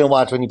everybody's going to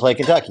watch when you play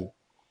Kentucky.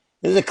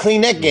 This is a clean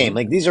neck game.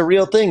 These are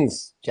real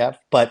things, Jeff.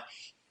 But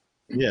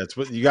it's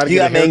what you got to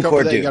get a haircut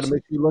for that. You got to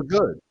make you look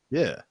good.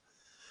 Yeah.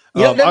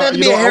 It doesn't have to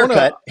be a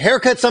haircut.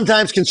 Haircut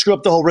sometimes can screw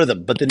up the whole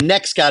rhythm, but the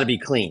neck's got to be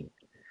clean.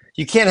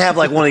 You can't have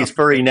one of these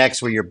furry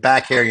necks where your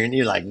back hair,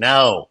 you're like,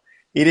 no,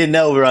 you didn't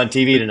know we were on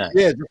TV tonight.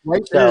 Yeah, just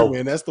right there,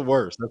 man. That's the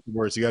worst.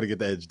 You got to get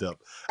that edged up.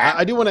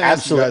 I do want to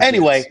ask you guys.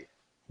 Anyway,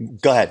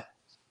 go ahead.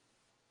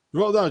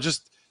 Well, no,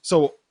 just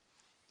so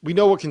we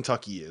know what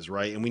Kentucky is,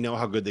 right? And we know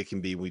how good they can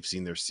be. We've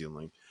seen their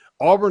ceiling.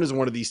 Auburn is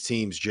one of these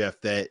teams,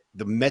 Jeff, that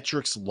the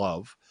metrics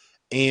love,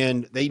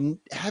 and they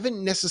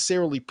haven't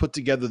necessarily put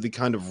together the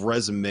kind of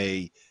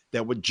resume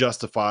that would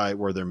justify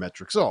where their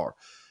metrics are.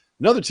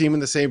 Another team in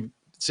the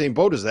same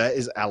boat as that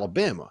is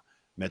Alabama.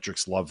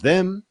 Metrics love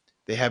them.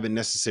 They haven't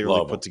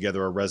necessarily put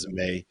together a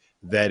resume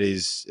that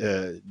is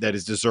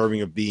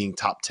deserving of being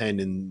top 10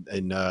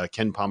 in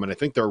Ken Palm, and I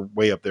think they're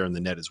way up there in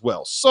the net as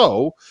well.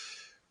 So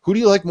who do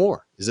you like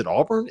more? Is it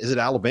Auburn? Is it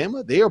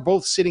Alabama? They are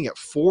both sitting at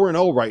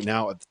 4-0 right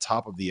now at the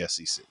top of the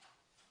SEC.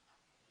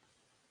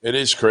 It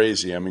is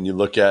crazy. I mean, you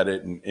look at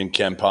it in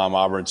Ken Palm,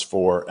 Auburn's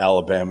 4,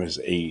 Alabama's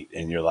 8,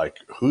 and you're like,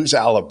 who's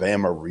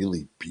Alabama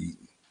really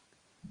beaten?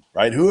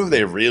 Right? Who have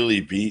they really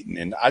beaten?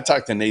 And I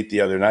talked to Nate the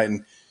other night,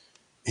 and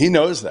he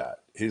knows that.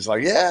 He's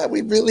like, yeah,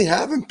 we really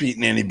haven't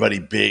beaten anybody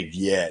big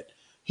yet.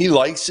 He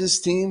likes his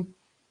team.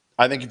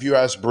 I think if you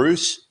ask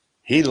Bruce,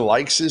 he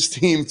likes his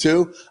team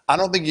too. I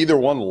don't think either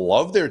one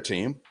love their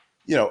team.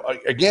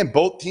 Again,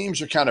 both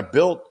teams are kind of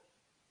built,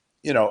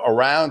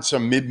 around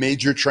some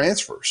mid-major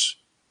transfers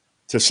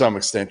to some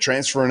extent,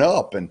 transferring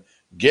up and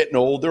getting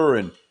older.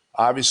 And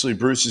obviously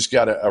Bruce has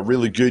got a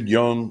really good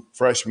young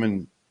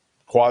freshman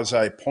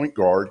quasi point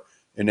guard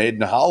in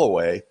Aiden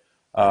Holloway.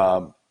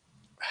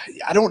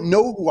 I don't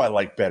know who I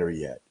like better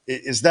yet.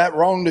 Is that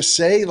wrong to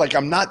say?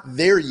 I'm not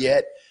there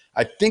yet.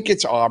 I think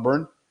it's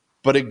Auburn.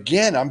 But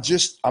again,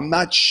 I'm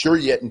not sure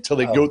yet until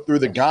they go through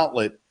the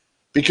gauntlet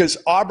because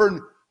Auburn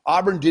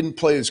didn't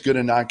play as good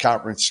a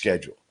non-conference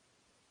schedule.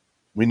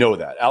 We know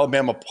that.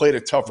 Alabama played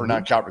a tougher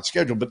non-conference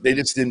schedule, but they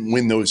just didn't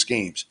win those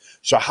games.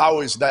 So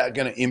how is that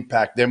going to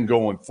impact them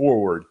going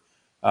forward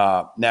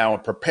now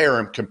and prepare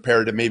them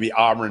compared to maybe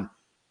Auburn,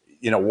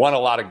 won a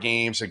lot of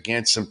games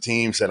against some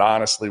teams that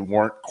honestly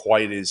weren't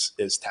quite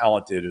as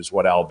talented as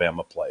what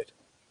Alabama played?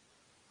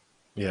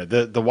 Yeah,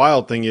 the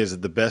wild thing is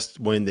that the best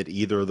win that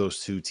either of those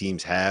two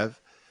teams have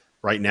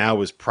right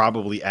now is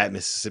probably at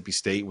Mississippi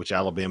State, which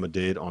Alabama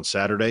did on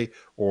Saturday,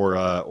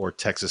 or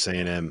Texas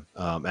A&M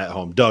at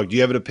home. Doug, do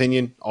you have an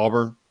opinion?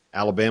 Auburn,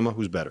 Alabama,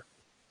 who's better?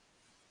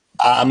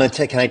 I'm gonna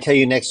can I tell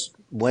you next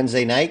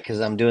Wednesday night, because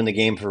I'm doing the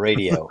game for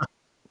radio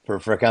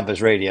for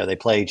Compass Radio. They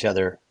play each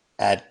other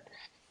at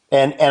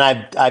and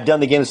I've done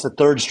the game. It's the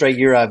third straight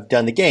year I've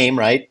done the game,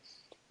 right?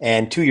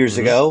 And 2 years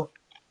ago,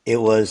 it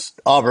was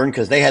Auburn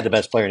because they had the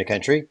best player in the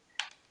country.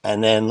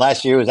 And then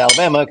last year was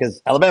Alabama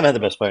because Alabama had the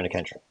best player in the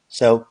country.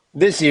 So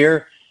this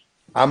year,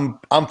 I'm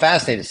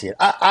fascinated to see it.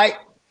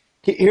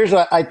 Here's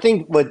what I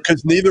think.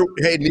 Because neither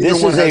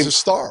one has a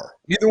star.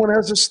 Neither one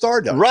has a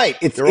star, Doug. Right.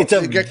 It's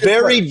a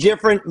very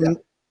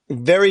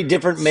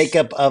different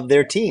makeup of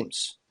their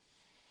teams.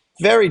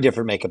 Very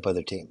different makeup of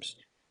their teams.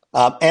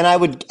 And I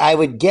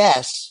would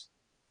guess,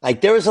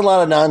 like, there was a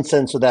lot of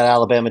nonsense with that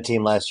Alabama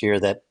team last year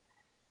that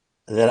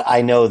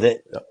I know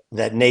that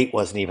Nate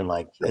wasn't even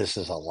like, this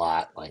is a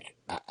lot. Like,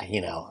 I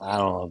don't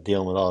know,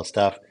 dealing with all this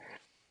stuff.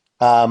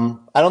 I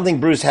don't think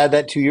Bruce had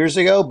that 2 years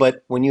ago,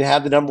 but when you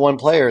have the number one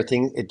player,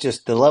 it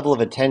just the level of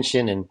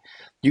attention, and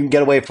you can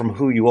get away from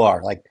who you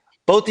are. Like,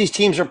 both these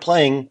teams are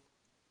playing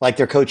like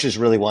their coaches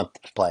really want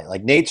to play.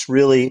 Like, Nate's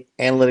really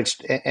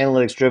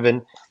analytics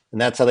driven,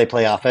 and that's how they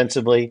play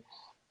offensively.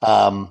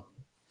 And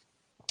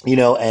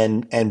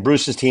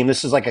Bruce's team,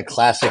 this is like a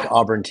classic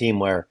Auburn team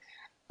where,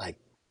 like,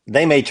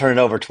 they may turn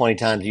it over 20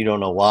 times, you don't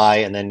know why,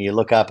 and then you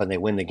look up and they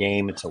win the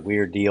game. It's a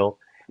weird deal.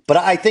 But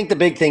I think the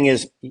big thing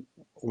is,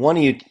 one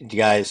of you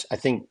guys, I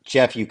think,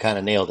 Jeff, you kind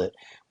of nailed it,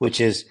 which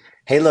is,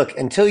 hey, look,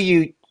 until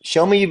you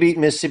show me you beat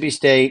Mississippi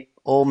State,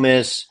 Ole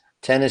Miss,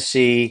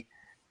 Tennessee,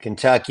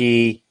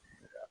 Kentucky,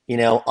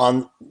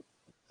 on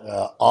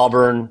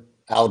Auburn,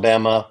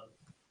 Alabama,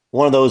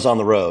 one of those on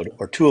the road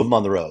or two of them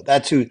on the road.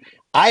 That's who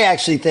I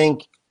actually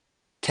think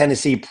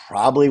Tennessee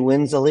probably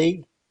wins the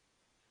league,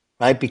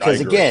 right?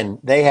 Because, again,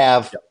 they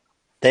have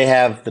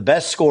the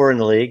best scorer in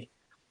the league,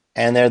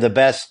 and they're the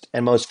best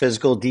and most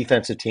physical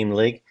defensive team in the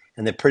league.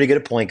 And they're pretty good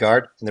at point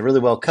guard, and they're really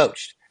well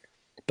coached.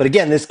 But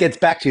again, this gets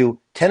back to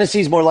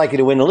Tennessee's more likely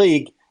to win the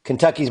league.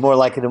 Kentucky's more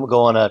likely to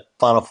go on a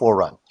Final Four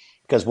run,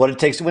 because what it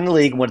takes to win the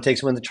league and what it takes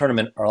to win the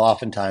tournament are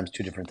oftentimes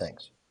two different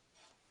things.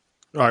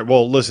 All right.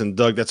 Well, listen,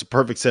 Doug, that's a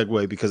perfect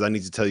segue because I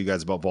need to tell you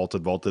guys about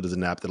Vaulted. Vaulted is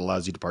an app that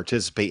allows you to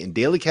participate in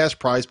daily cash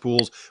prize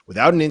pools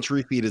without an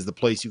entry fee. It is the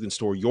place you can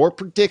store your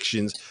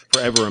predictions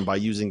forever. And by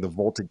using the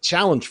Vaulted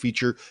Challenge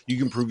feature, you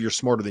can prove you're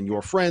smarter than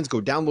your friends.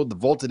 Go download the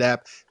Vaulted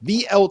app,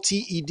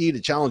 VLTED, to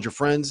challenge your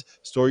friends,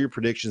 store your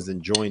predictions,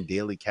 and join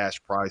daily cash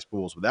prize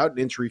pools without an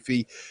entry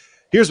fee.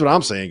 Here's what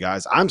I'm saying,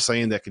 guys. I'm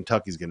saying that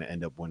Kentucky's going to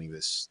end up winning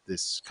this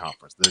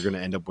conference. They're going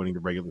to end up winning the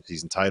regular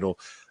season title.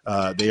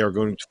 They are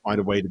going to find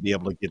a way to be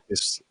able to get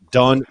this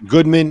done.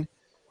 Goodman,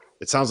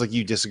 it sounds like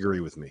you disagree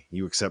with me.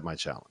 You accept my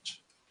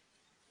challenge.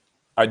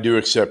 I do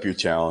accept your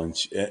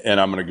challenge, and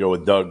I'm going to go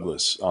with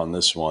Douglas on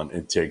this one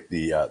and take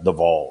the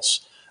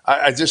Vols.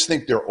 I just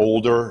think they're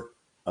older.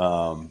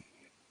 Again,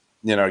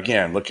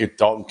 look at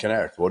Dalton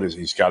Connect. What is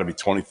he's got to be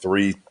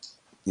 23,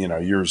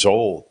 years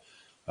old.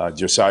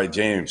 Josiah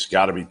James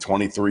got to be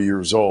 23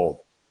 years old.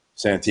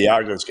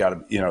 Santiago's got to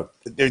be,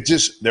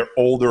 they're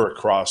older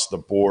across the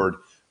board.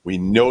 We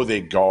know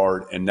they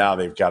guard, and now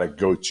they've got a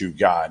go-to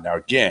guy. Now,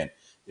 again,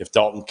 if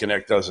Dalton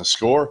Connect doesn't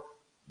score,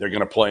 they're going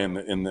to play in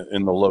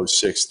the low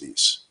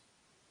 60s.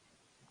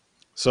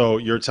 So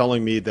you're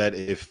telling me that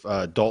if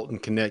Dalton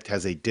Connect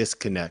has a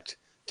disconnect,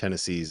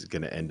 Tennessee's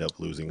going to end up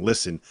losing.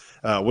 Listen,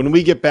 when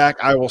we get back,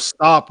 I will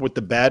stop with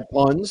the bad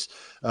puns.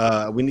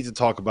 We need to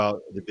talk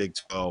about the Big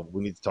 12.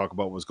 We need to talk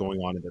about what's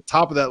going on at the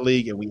top of that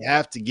league, and we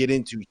have to get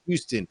into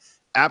Houston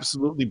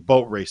absolutely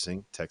boat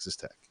racing Texas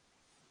Tech.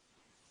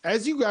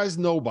 As you guys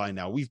know by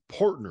now, we've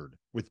partnered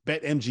with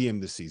BetMGM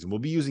this season. We'll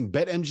be using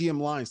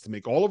BetMGM lines to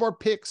make all of our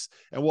picks,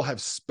 and we'll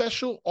have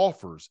special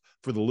offers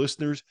for the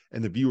listeners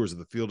and the viewers of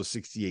the Field of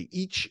 68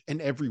 each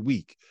and every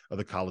week of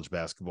the college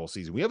basketball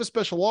season. We have a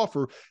special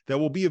offer that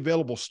will be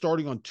available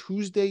starting on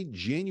Tuesday,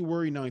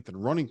 January 9th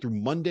and running through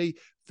Monday,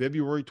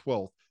 February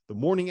 12th, the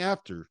morning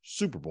after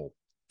Super Bowl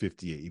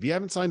 58. If you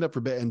haven't signed up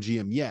for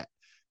BetMGM yet,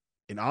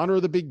 in honor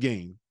of the big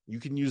game, you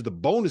can use the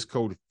bonus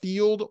code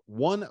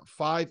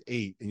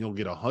FIELD158 and you'll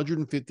get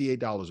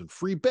 $158 in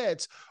free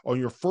bets on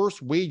your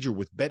first wager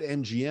with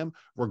BetMGM,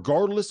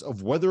 regardless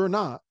of whether or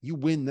not you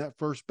win that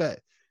first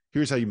bet.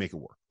 Here's how you make it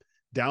work.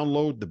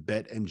 Download the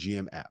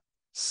BetMGM app.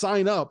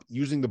 Sign up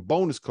using the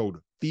bonus code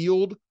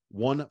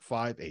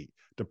FIELD158.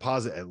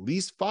 Deposit at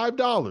least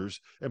 $5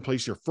 and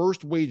place your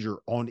first wager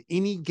on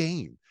any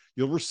game.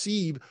 You'll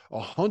receive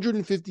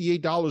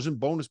 $158 in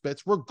bonus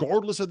bets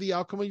regardless of the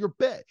outcome of your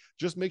bet.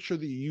 Just make sure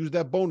that you use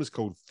that bonus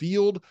code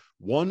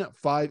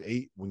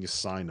FIELD158 when you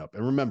sign up.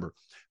 And remember,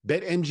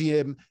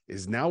 BetMGM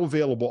is now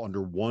available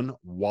under one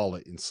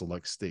wallet in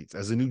select states.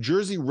 As a New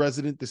Jersey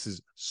resident, this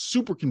is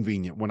super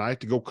convenient when I have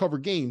to go cover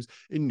games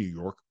in New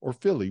York or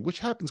Philly, which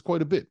happens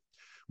quite a bit.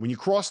 When you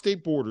cross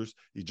state borders,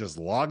 you just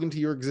log into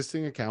your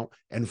existing account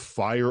and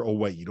fire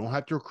away. You don't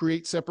have to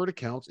create separate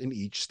accounts in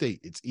each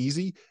state. It's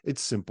easy,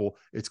 it's simple,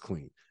 it's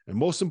clean. And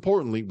most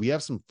importantly, we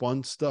have some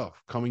fun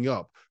stuff coming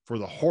up for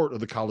the heart of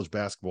the college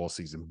basketball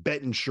season.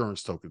 Bet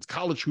insurance tokens,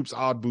 college hoops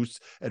odd boosts,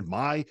 and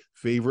my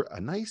favorite,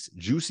 a nice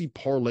juicy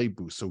parlay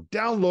boost. So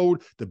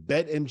download the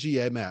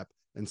BetMGM app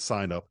and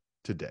sign up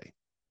today.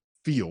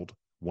 Field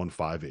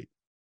 158.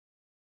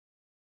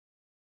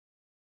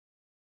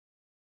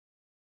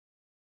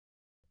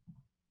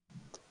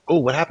 Oh,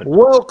 what happened?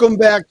 Welcome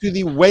back to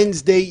the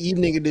Wednesday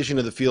evening edition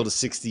of the Field of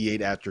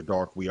 68 After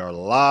Dark. We are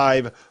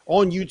live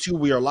on YouTube.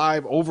 We are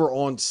live over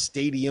on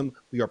Stadium.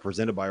 We are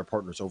presented by our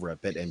partners over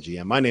at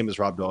BetMGM. My name is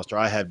Rob Doster.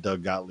 I have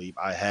Doug Gottlieb.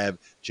 I have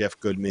Jeff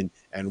Goodman.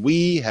 And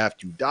we have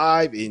to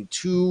dive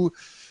into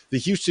the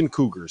Houston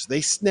Cougars. They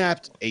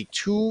snapped a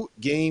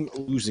 2-game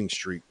losing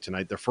streak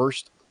tonight, their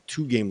first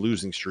 2-game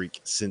losing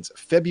streak since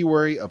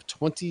February of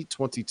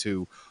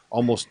 2022,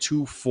 almost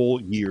 2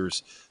 full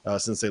years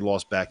since they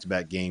lost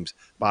back-to-back games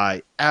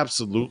by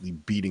absolutely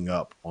beating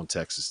up on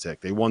Texas Tech.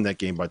 They won that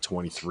game by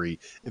 23.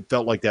 It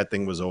felt like that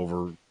thing was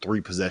over 3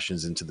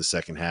 possessions into the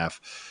second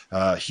half.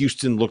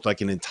 Houston looked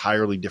like an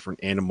entirely different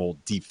animal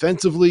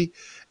defensively,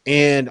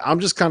 and I'm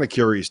just kind of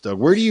curious, Doug,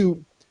 where do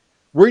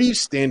you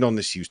stand on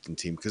this Houston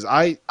team? Because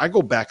I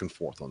go back and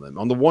forth on them.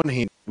 On the one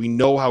hand, we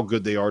know how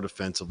good they are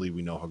defensively.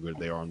 We know how good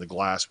they are on the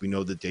glass. We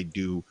know that they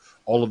do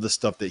all of the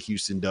stuff that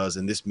Houston does,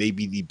 and this may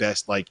be the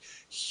best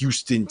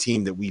Houston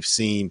team that we've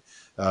seen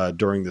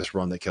during this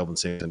run that Kelvin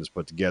Sampson has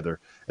put together.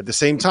 At the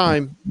same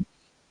time,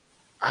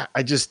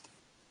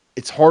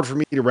 it's hard for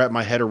me to wrap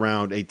my head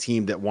around a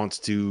team that wants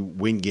to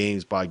win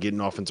games by getting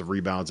offensive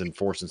rebounds and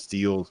forcing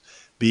steals,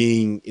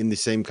 being in the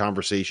same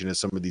conversation as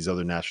some of these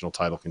other national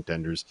title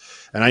contenders.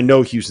 And I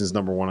know Houston's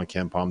number one on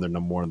KenPom. They're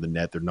number one on the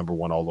net. They're number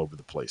one all over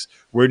the place.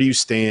 Where do you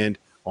stand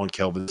on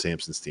Kelvin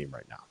Sampson's team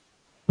right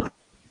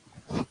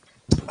now?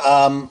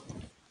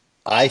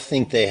 I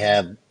think they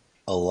have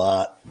a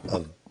lot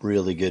of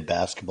really good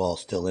basketball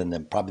still in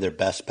them, probably their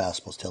best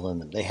basketball still in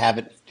them. They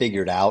haven't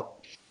figured out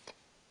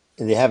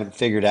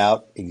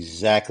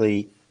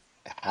exactly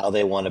how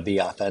they want to be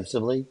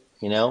offensively,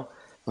 you know?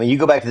 I mean, you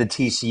go back to the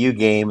TCU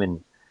game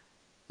and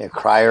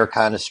Cryer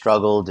kind of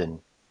struggled and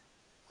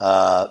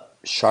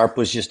Sharp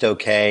was just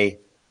okay.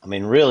 I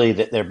mean, really,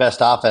 their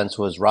best offense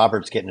was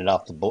Roberts getting it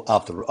off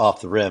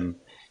the rim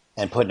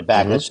and putting it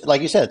back. Mm-hmm.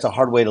 Like you said, it's a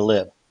hard way to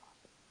live.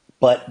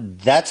 But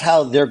that's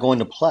how they're going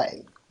to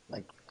play.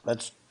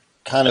 That's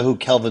kind of who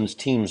Kelvin's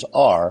teams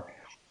are.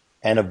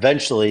 And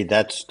eventually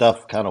that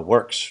stuff kind of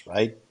works,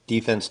 right?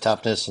 Defense,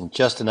 toughness, and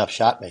just enough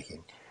shot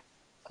making.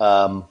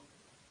 I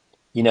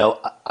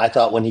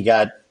thought when he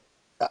got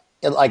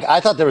I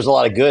thought there was a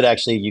lot of good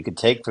actually you could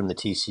take from the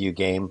TCU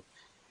game,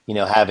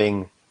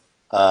 having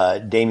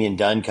Damian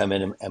Dunn come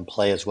in and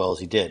play as well as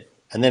he did.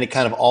 And then it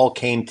kind of all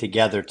came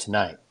together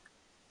tonight.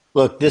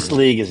 Look, this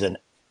league is an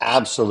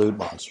absolute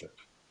monster.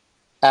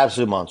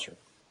 Absolute monster.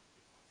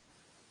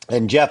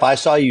 And Jeff, I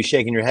saw you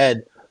shaking your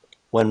head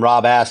when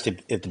Rob asked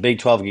if the Big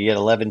 12 could get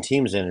 11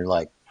 teams in. You're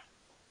like,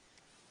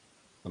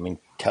 I mean,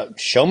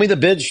 show me the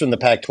bids from the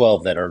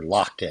Pac-12 that are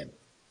locked in.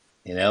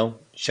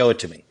 Show it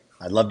to me.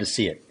 I'd love to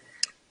see it.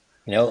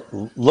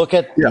 Look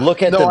at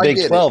the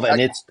Big 12,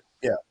 and it's.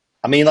 Yeah.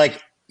 I mean,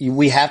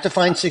 we have to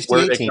find 68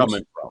 where are they teams.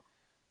 Coming from?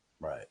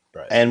 Right.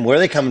 And where are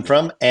they coming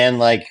from?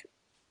 And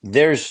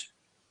there's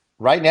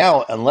right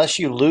now, unless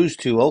you lose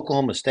to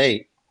Oklahoma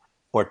State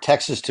or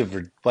Texas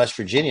to West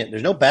Virginia,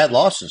 there's no bad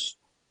losses.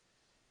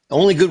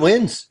 Only good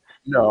wins.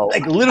 No,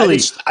 literally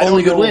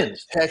only good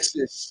wins.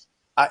 Texas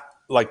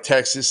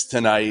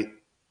tonight.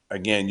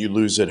 Again, you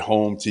lose at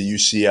home to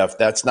UCF.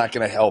 That's not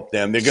going to help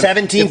them. They're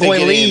going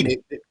 17-point lead.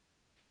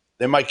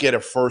 They might get a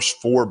first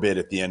 4 bid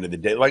at the end of the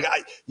day.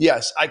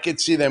 I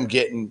could see them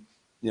getting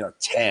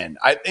 10.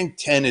 I think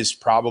 10 is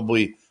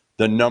probably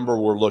the number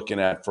we're looking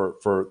at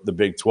for the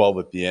Big 12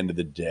 at the end of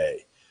the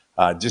day.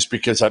 Just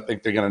because I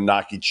think they're going to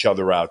knock each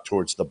other out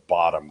towards the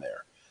bottom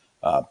there.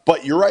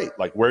 But you're right.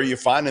 Where are you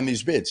finding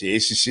these bids? The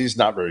ACC is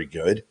not very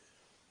good.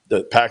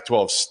 The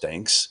Pac-12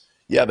 stinks.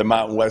 Yeah, the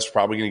Mountain West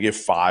probably going to get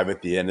 5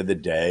 at the end of the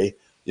day.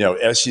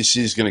 SEC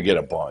is going to get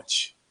a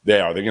bunch.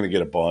 They're going to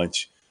get a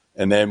bunch.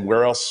 And then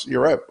where else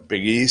you're at?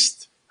 Big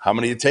East, how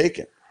many are you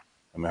taking?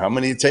 How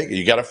many are you taking?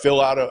 You got to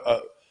fill out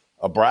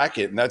a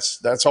bracket, and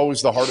that's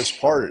always the hardest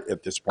part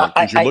at this point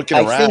because you're looking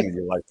around and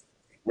you're like,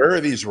 where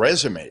are these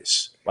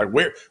resumes?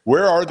 Where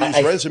are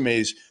these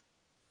resumes?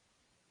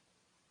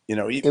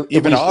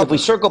 Even if we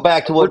circle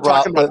back to what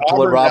Rob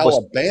was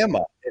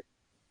Alabama.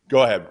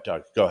 Go ahead,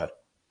 Doug. Go ahead.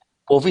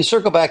 Well, if we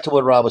circle back to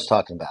what Rob was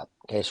talking about,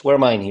 okay, so where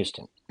am I in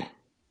Houston?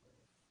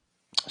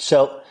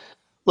 So,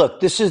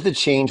 look, this is the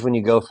change when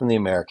you go from the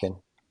American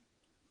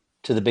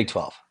to the Big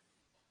 12,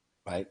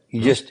 right?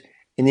 You just,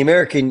 in the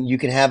American, you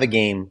can have a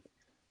game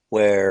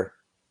where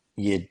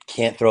you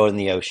can't throw it in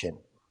the ocean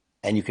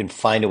and you can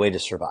find a way to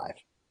survive,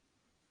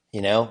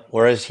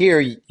 Whereas here,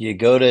 you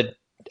go to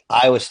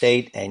Iowa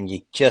State and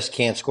you just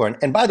can't score.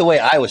 And by the way,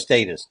 Iowa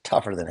State is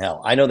tougher than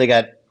hell. I know they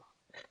got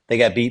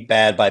beat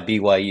bad by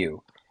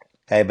BYU.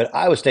 Okay, but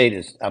Iowa State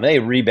is. I mean, they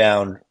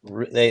rebound.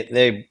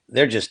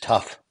 They're just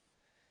tough.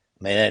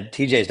 Man,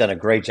 TJ's done a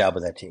great job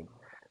with that team.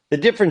 The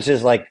difference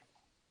is like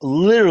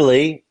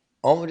literally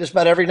almost just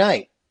about every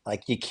night.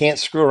 Like you can't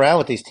screw around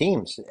with these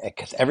teams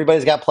because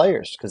everybody's got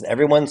players because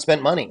everyone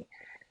spent money,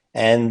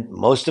 and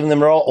most of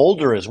them are all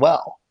older as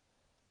well,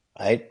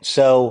 right?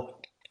 So,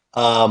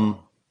 I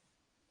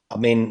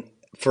mean,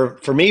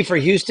 for me, for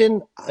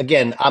Houston,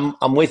 again,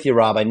 I'm with you,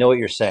 Rob. I know what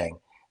you're saying.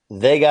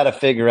 They got to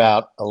figure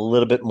out a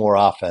little bit more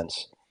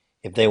offense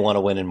if they want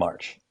to win in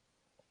March.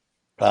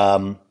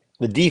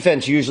 The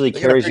defense usually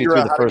carries you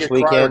through the first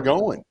weekend.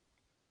 Going.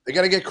 They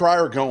got to get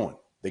Cryer going.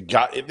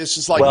 This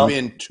is like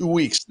been 2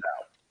 weeks now.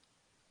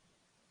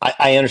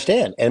 I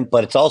understand,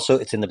 but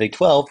it's in the Big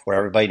 12 where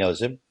everybody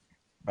knows him,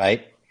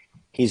 right?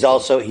 He's at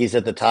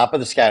the top of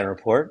the scouting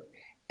report.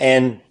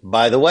 And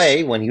by the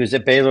way, when he was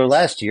at Baylor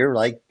last year,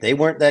 like they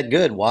weren't that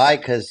good. Why?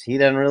 Because he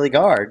doesn't really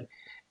guard,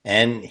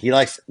 and he's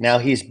got no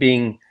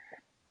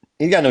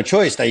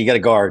choice now. You got to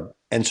guard,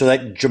 and so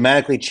that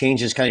dramatically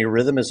changes kind of your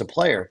rhythm as a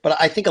player. But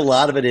I think a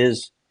lot of it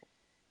is,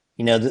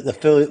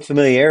 the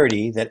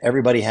familiarity that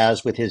everybody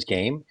has with his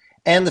game,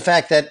 and the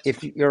fact that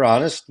if you're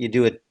honest, you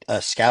do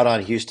a scout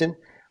on Houston.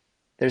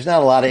 There's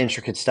not a lot of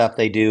intricate stuff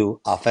they do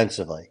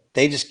offensively.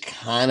 They just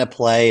kind of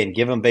play and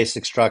give them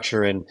basic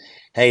structure. And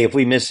hey, if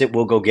we miss it,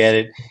 we'll go get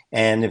it.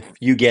 And if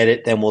you get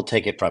it, then we'll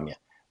take it from you.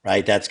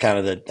 Right? That's kind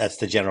of that's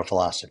the general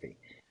philosophy.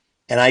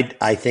 And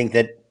I think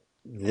that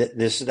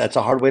that's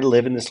a hard way to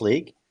live in this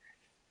league.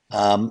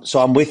 So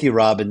I'm with you,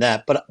 Rob, in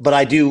that. But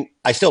I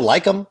still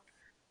like them.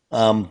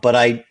 But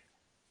I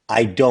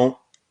don't.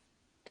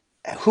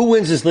 Who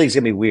wins this league is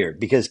gonna be weird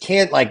because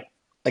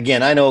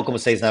again, I know Oklahoma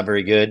State's not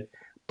very good.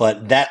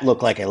 But that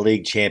looked like a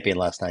league champion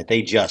last night.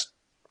 They just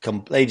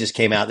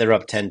came out. They're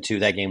up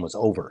 10-2. That game was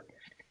over.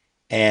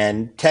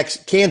 And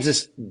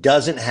Kansas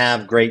doesn't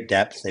have great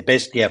depth. They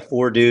basically have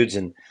four dudes,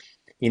 and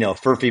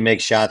Furphy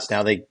makes shots.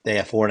 Now they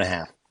have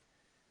 4.5.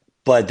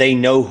 But they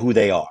know who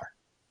they are.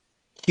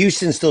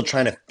 Houston's still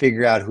trying to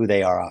figure out who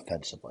they are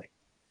offensively.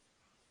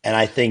 And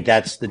I think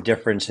that's the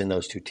difference in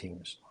those two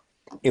teams.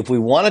 If we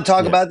want to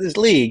talk about this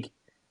league,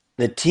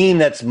 the team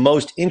that's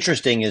most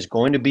interesting is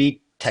going to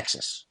be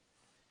Texas.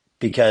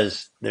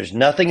 Because there's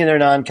nothing in their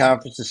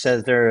non-conference that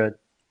says they're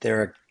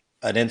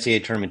an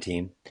NCAA tournament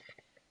team.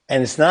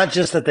 And it's not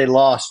just that they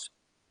lost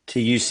to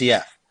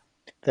UCF.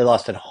 They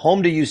lost at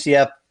home to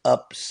UCF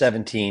up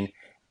 17.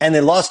 And they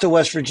lost to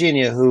West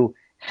Virginia, who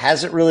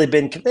hasn't really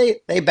been –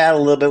 they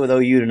battled a little bit with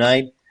OU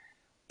tonight.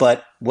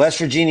 But West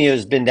Virginia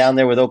has been down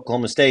there with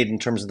Oklahoma State in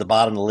terms of the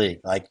bottom of the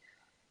league. Like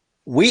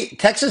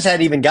Texas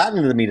hadn't even gotten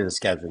into the meat of the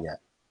schedule yet.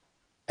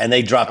 And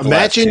they dropped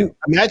Imagine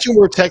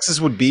where Texas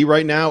would be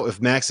right now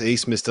if Max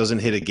Abmas doesn't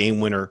hit a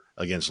game winner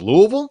against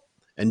Louisville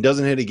and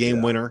doesn't hit a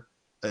game winner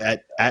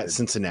at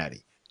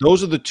Cincinnati.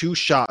 Those are the two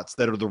shots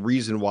that are the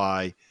reason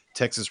why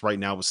Texas right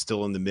now is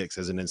still in the mix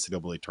as an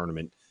NCAA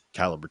tournament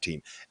caliber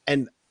team.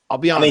 And I'll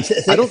be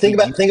honest, I don't think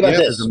about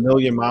this. Is a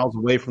million miles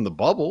away from the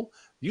bubble.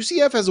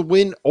 UCF has a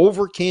win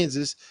over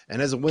Kansas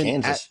and has a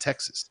win at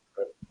Texas.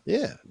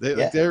 Yeah,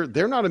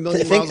 they're not a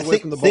million miles away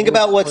from the bubble. Think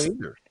about what's.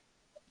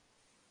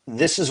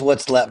 This is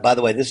what's left. By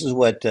the way, this is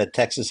what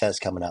Texas has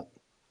coming up.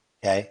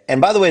 Okay. And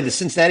by the way, the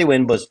Cincinnati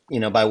win was,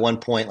 by 1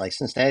 point. Like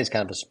Cincinnati's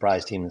kind of a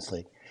surprise team in this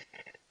league.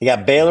 They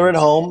got Baylor at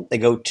home. They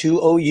go to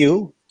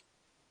OU,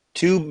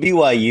 to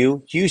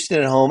BYU, Houston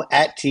at home,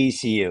 at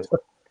TCU.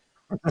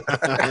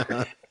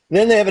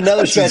 Then they have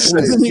another stretch in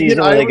the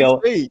season where they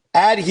go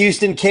at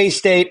Houston,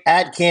 K-State,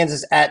 at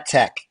Kansas, at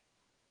Tech,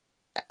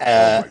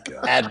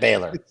 at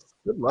Baylor.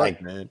 Good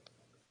luck, man.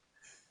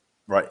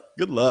 Right.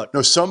 Good luck.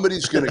 No,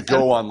 somebody's going to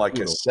go on like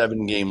a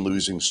 7-game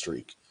losing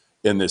streak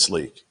in this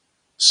league.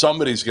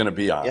 Somebody's going to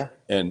be on,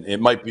 and it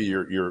might be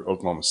your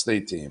Oklahoma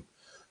State team,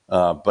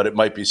 but it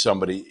might be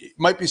somebody. It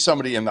might be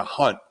somebody in the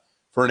hunt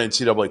for an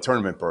NCAA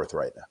tournament berth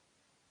right now.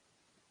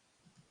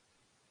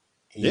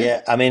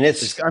 Yeah, I mean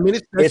it's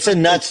a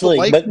nuts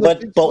league, but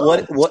what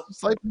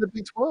it's like in the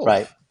Big 12,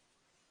 right?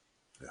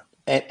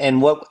 Yeah.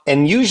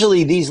 And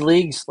usually these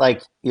leagues,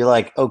 like you're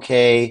like,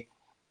 okay,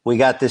 we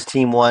got this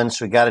team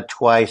once, we got it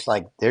twice.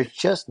 Like there's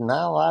just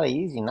not a lot of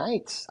easy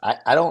nights.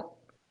 I don't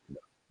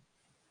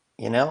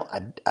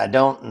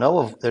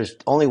know if there's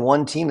only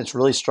one team that's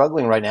really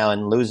struggling right now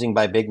and losing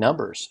by big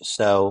numbers.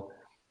 So,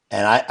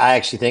 and I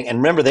actually think, and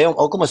remember,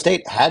 Oklahoma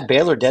State had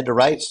Baylor dead to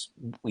rights,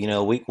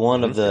 week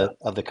one of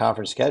the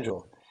conference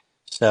schedule.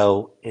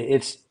 So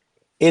it's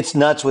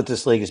nuts what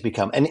this league has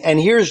become. And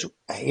here's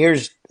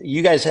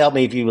you guys help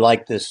me if you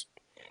like this.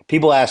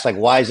 People ask like,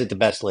 why is it the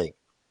best league?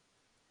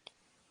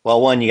 Well,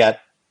 one, you got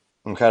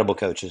incredible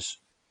coaches,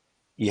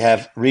 you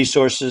have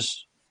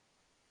resources,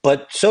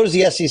 but so does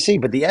the SEC.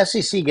 But the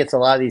SEC gets a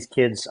lot of these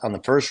kids on the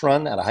first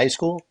run out of high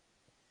school,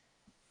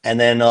 and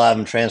then they'll have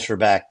them transfer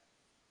back.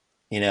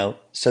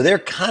 So they're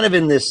kind of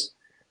in this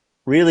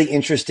really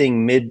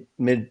interesting mid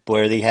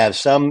where they have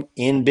some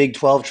in Big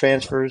 12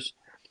 transfers,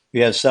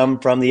 you have some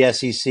from the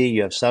SEC,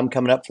 you have some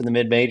coming up from the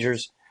mid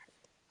majors,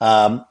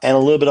 and a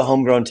little bit of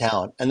homegrown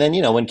talent. And then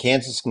when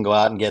Kansas can go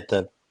out and get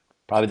the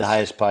probably the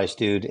highest priced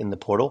dude in the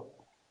portal.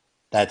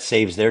 That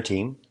saves their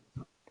team.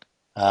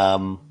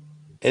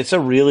 It's a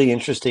really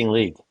interesting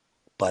league,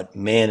 but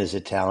man, is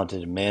it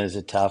talented and man, is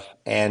it tough.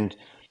 And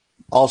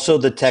also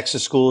the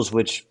Texas schools,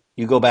 which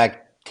you go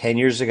back 10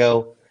 years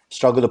ago,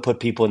 struggle to put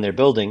people in their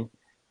building.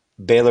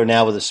 Baylor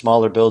now with a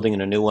smaller building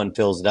and a new one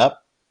fills it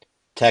up.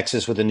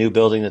 Texas with a new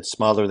building that's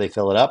smaller, they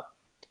fill it up.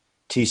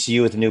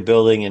 TCU with a new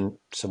building and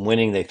some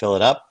winning, they fill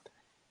it up.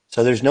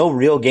 So there's no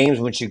real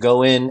games once you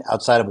go in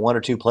outside of one or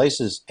two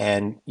places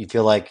and you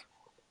feel like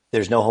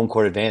there's no home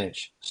court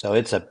advantage. So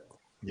it's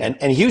and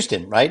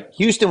Houston, right?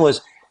 Houston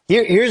was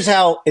here's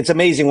how it's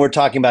amazing. We're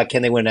talking about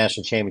can they win a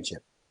national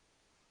championship?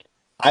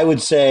 I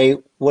would say,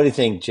 what do you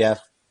think, Jeff?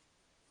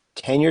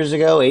 10 years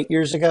ago, 8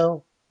 years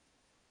ago,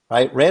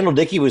 right? Randall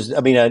Dickey was,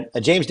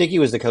 James Dickey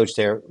was the coach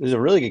there. He was a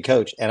really good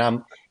coach.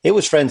 And it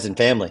was friends and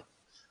family.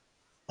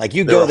 Like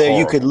you go there,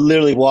 you could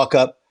literally walk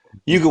up.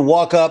 You could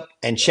walk up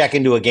and check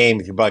into a game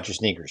if you brought your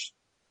sneakers.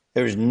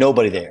 There was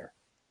nobody there.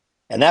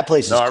 And that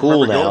place is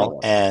cool now.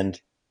 And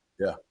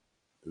yeah,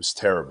 it was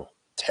terrible.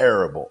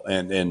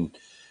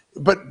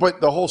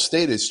 But the whole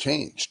state has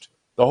changed.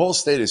 The whole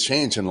state has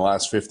changed in the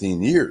last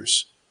 15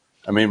 years.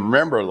 I mean,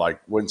 remember,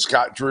 like when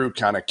Scott Drew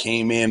kind of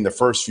came in the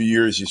first few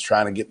years, he's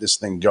trying to get this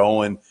thing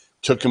going.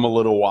 Took him a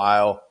little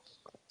while.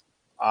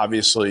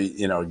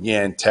 Obviously,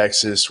 again,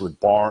 Texas with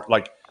Barn,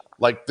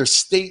 like the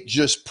state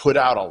just put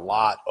out a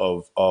lot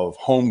of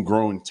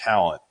homegrown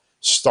talent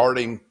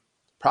starting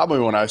probably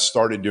when I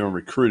started doing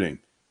recruiting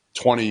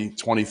 20,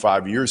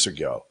 25 years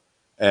ago.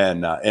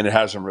 And it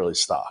hasn't really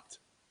stopped.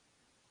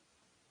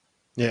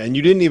 Yeah, and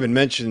you didn't even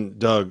mention,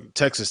 Doug,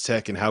 Texas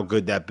Tech and how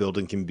good that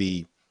building can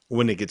be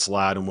when it gets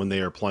loud and when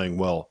they are playing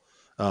well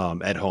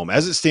at home.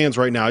 As it stands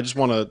right now, I just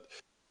want to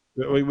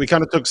 – we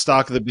kind of took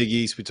stock of the Big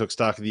East. We took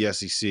stock of the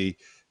SEC.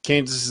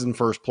 Kansas is in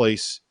first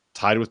place,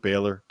 tied with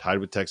Baylor, tied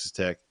with Texas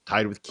Tech,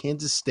 tied with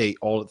Kansas State,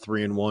 all at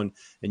 3-1.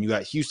 And you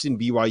got Houston,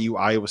 BYU,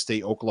 Iowa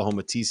State,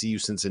 Oklahoma, TCU,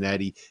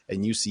 Cincinnati,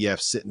 and UCF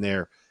sitting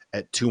there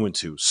at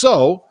 2-2.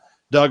 So,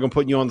 Doug, I'm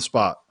putting you on the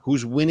spot.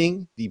 Who's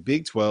winning the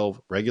Big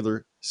 12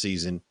 regular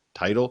season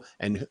title,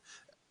 and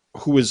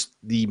who is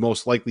the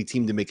most likely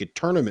team to make a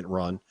tournament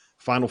run,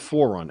 Final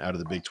Four run out of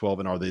the Big 12,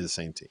 and are they the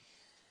same team?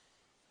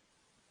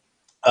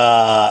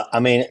 How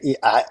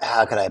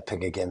can I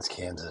pick against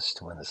Kansas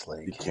to win this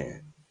league?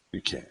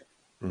 You can't.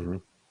 Mm-hmm.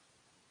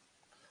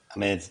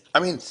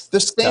 The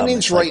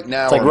standings right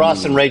now. It's like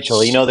Ross and Rachel.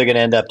 They're going to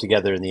end up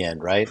together in the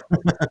end, right?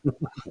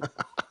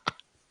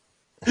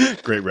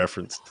 Great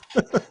reference.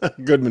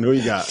 Goodman, who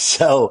you got?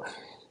 So,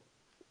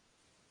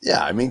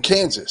 yeah,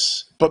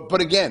 Kansas.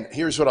 But again,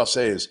 here's what I'll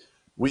say is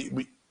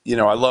we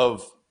I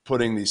love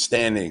putting these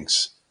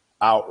standings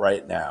out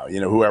right now.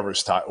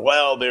 Whoever's talking,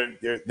 well,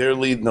 they're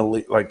leading the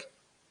league. Like,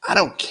 I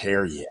don't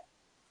care yet.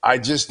 I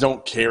just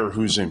don't care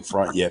who's in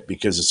front yet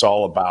because it's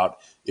all about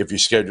if your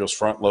schedule's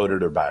front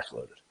loaded or back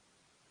loaded.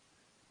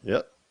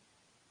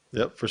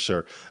 Yep, for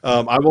sure.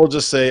 I will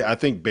just say I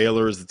think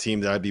Baylor is the team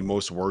that I'd be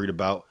most worried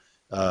about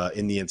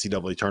in the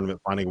NCAA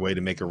tournament, finding a way to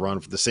make a run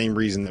for the same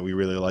reason that we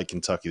really like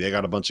Kentucky. They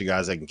got a bunch of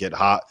guys that can get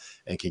hot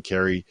and can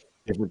carry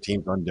different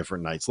teams on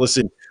different nights.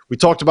 Listen, we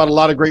talked about a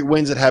lot of great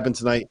wins that happened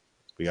tonight.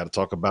 We got to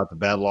talk about the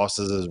bad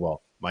losses as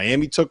well.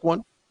 Miami took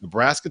one,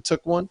 Nebraska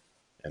took one,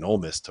 and Ole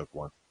Miss took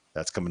one.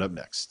 That's coming up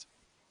next.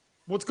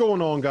 What's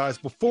going on, guys?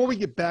 Before we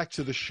get back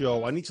to the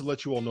show, I need to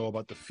let you all know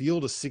about the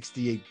Field of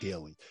 68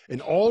 Daily,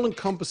 an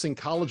all-encompassing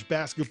college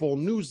basketball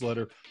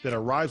newsletter that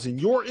arrives in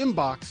your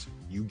inbox,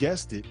 you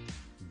guessed it,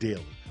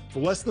 daily. For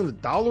less than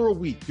 $1 a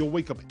week, you'll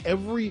wake up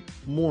every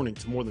morning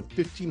to more than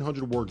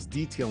 1,500 words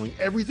detailing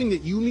everything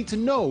that you need to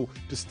know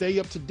to stay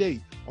up to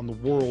date on the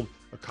world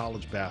of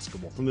college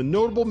basketball. From the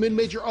notable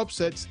mid-major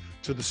upsets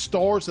to the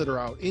stars that are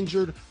out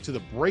injured to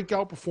the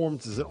breakout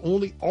performances that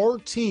only our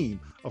team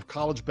of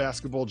college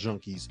basketball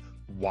junkies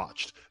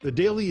watched. The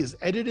Daily is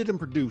edited and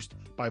produced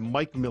by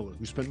Mike Miller,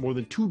 who spent more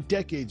than 2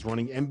 decades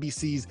running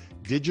NBC's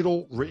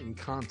digital written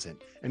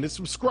content, and is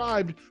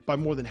subscribed by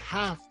more than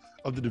half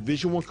of the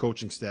Division I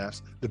coaching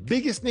staffs, the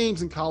biggest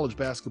names in college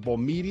basketball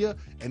media,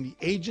 and the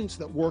agents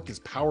that work as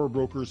power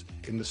brokers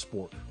in the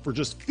sport. For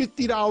just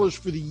 $50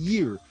 for the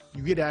year,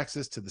 you get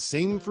access to the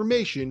same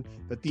information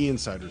that the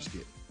insiders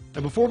get.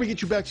 And before we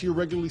get you back to your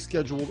regularly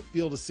scheduled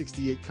Field of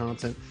 68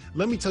 content,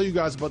 let me tell you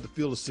guys about the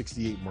Field of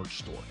 68 merch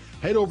store.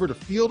 Head over to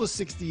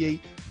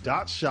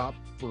fieldof68.shop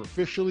for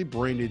officially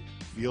branded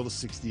Field of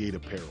 68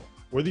 apparel.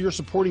 Whether you're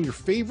supporting your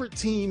favorite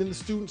team in the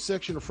student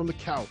section or from the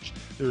couch,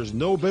 there is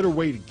no better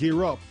way to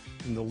gear up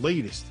than the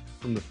latest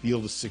from the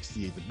Field of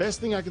 68. The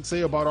best thing I can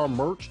say about our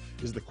merch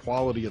is the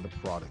quality of the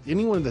product.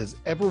 Anyone that has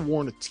ever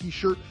worn a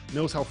t-shirt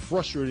knows how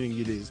frustrating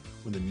it is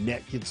when the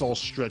neck gets all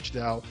stretched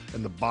out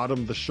and the bottom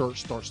of the shirt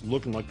starts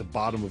looking like the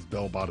bottom of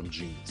bell-bottom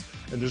jeans.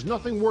 And there's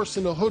nothing worse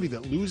than a hoodie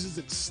that loses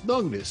its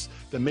snugness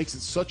that makes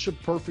it such a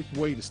perfect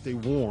way to stay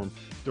warm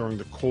during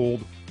the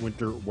cold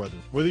winter weather.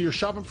 Whether you're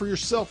shopping for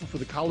yourself or for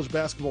the college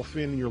basketball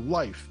fan in your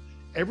life,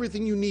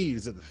 everything you need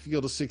is at the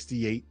Field of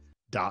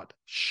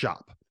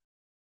 68.shop.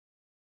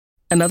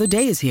 Another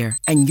day is here,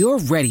 and you're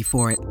ready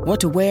for it. What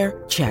to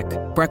wear? Check.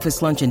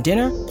 Breakfast, lunch, and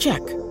dinner? Check.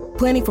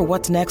 Planning for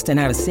what's next and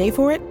how to save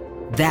for it?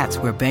 That's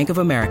where Bank of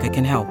America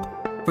can help.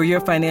 For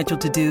your financial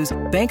to-dos,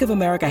 Bank of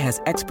America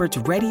has experts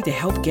ready to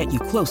help get you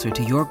closer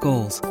to your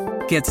goals.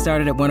 Get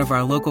started at one of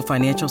our local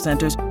financial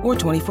centers or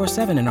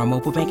 24/7 in our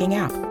mobile banking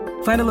app.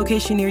 Find a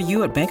location near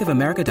you at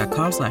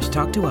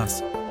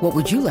bankofamerica.com/talktous. What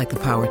would you like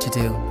the power to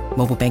do?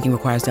 Mobile banking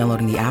requires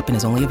downloading the app and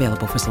is only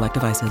available for select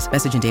devices.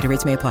 Message and data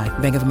rates may apply.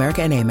 Bank of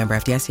America N.A., member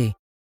FDIC.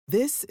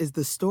 This is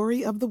the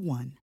story of the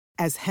one.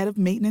 As head of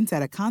maintenance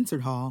at a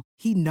concert hall,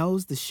 he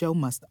knows the show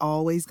must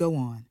always go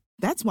on.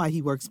 That's why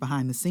he works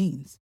behind the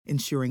scenes,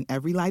 ensuring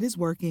every light is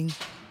working,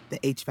 the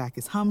HVAC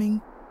is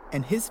humming,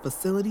 and his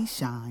facility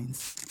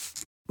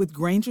shines. With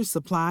Grainger's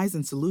supplies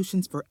and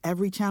solutions for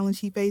every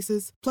challenge he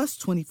faces, plus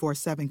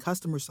 24/7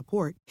 customer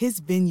support, his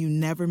venue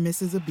never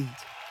misses a beat.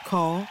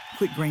 Call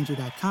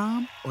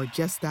quickgrainger.com or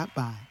just stop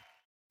by.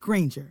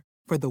 Grainger,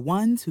 for the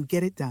ones who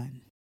get it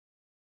done.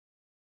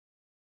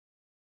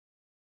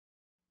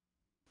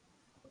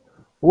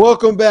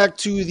 Welcome back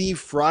to the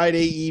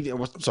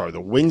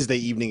the Wednesday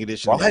evening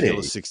edition of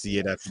Kilo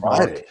 68 at the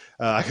Dark.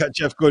 I got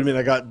Jeff Goodman,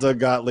 I got Doug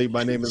Gottlieb.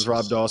 My name is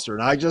Rob Doster,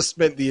 and I just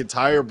spent the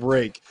entire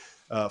break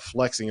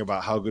flexing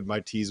about how good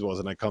my tease was,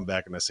 and I come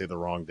back and I say the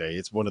wrong day.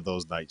 It's one of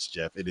those nights,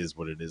 Jeff. It is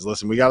what it is.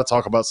 Listen, we got to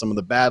talk about some of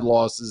the bad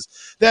losses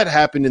that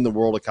happened in the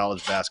world of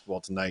college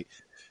basketball tonight,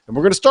 and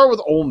we're going to start with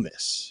Ole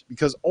Miss,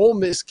 because Ole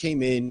Miss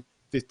came in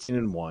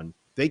 15-1.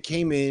 They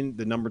came in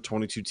the number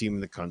 22 team in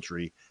the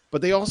country,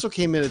 but they also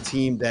came in a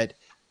team that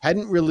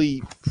hadn't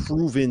really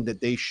proven that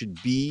they should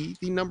be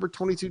the number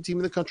 22 team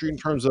in the country in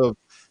terms of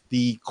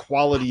the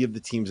quality of the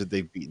teams that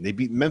they've beaten. They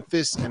beat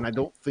Memphis, and I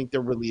don't think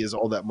there really is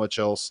all that much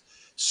else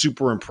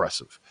super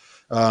impressive.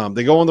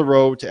 They go on the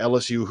road to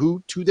LSU,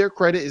 who, to their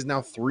credit, is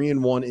now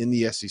 3-1 in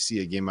the SEC,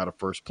 a game out of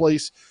first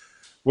place.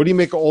 What do you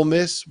make of Ole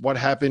Miss? What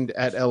happened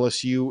at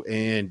LSU?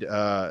 And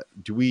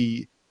do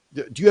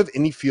you have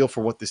any feel for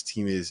what this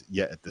team is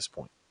yet at this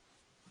point?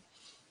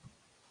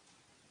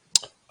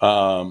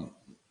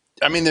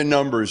 I mean, the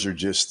numbers are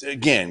just,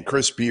 again,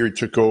 Chris Beard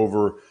took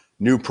over,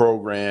 new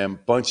program,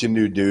 bunch of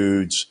new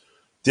dudes.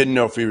 Didn't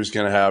know if he was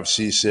going to have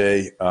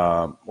Cisse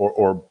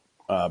or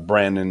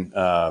Brandon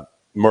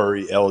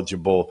Murray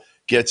eligible.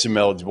 Gets him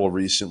eligible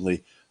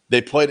recently.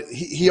 They played.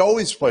 He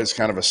always plays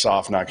kind of a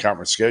soft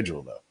non-conference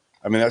schedule, though.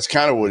 I mean, that's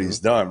kind of what he's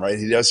done, right?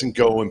 He doesn't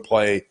go and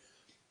play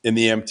in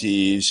the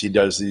MTEs. He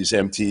does these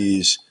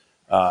MTEs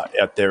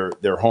at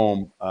their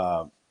home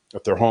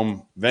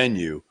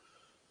venue.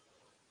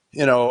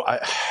 You know,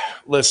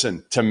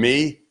 listen, to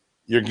me,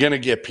 you're going to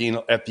get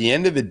penal at the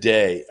end of the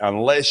day,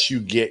 unless you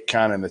get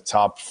kind of in the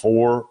top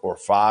 4 or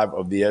 5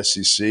 of the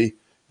SEC,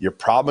 you're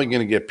probably going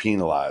to get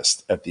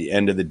penalized at the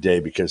end of the day,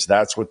 because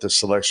that's what the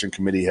selection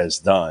committee has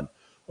done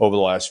over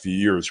the last few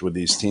years with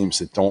these teams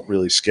that don't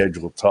really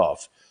schedule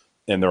tough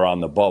and they're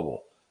on the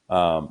bubble.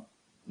 Now,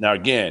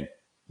 again,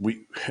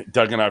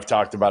 Doug and I have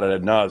talked about it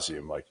ad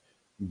nauseum. Like,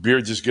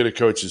 Beard's as good a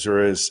coach as there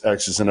is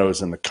X's and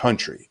O's in the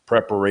country.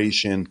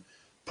 Preparation,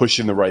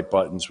 pushing the right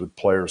buttons with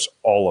players,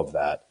 all of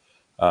that.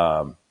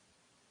 I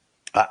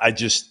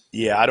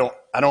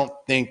don't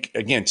think,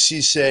 again,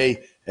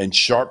 Cisse and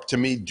Sharp to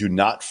me do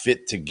not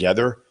fit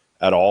together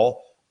at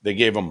all. They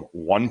gave them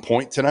 1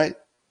 point tonight.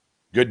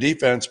 Good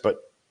defense, but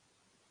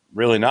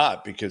really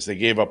not, because they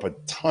gave up a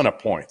ton of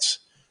points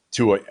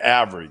to an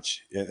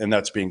average, and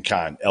that's being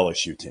kind,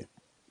 LSU team.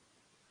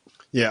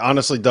 Yeah,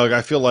 honestly, Doug,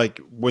 I feel like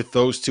with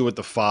those two at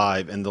the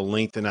 5 and the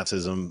length and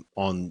athleticism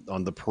on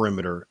the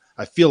perimeter,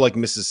 I feel like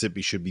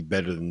Mississippi should be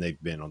better than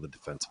they've been on the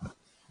defensive end.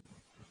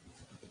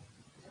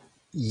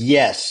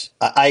 Yes,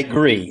 I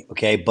agree.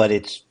 Okay, but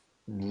it's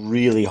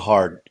really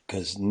hard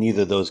because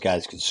neither of those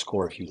guys could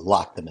score if you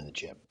lock them in the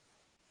gym,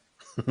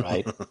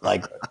 right?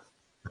 Like,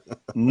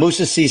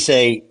 Moussa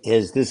Cisse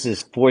this is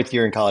his 4th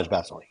year in college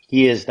basketball.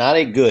 He is not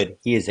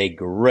he is a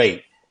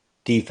great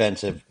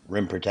defensive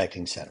rim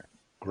protecting center.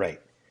 Great.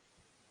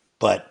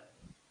 But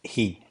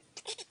he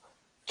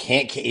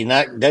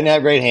doesn't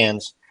have great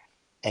hands,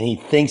 and he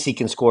thinks he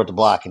can score at the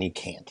block, and he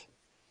can't.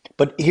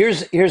 But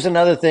here's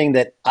another thing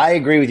that I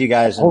agree with you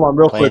guys. Hold on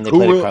real quick. Who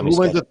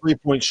wins the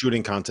 3-point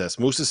shooting contest?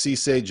 Moussa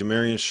Cisse,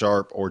 Jamarian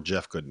Sharp, or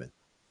Jeff Goodman?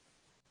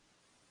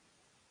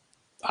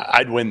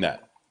 I'd win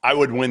that. I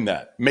would win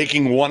that.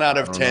 Making 1 out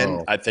of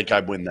 10, I think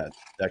I'd win that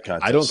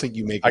contest. I don't think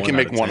you make. I can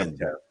make 1 out of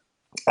 10.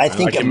 I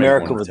think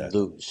America would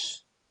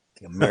lose.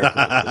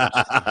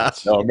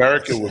 No,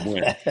 America would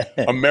win.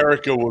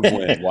 America would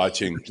win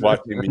watching me.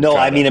 No,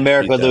 I mean,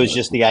 America would lose.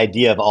 Just the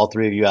idea of all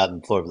 3 of you out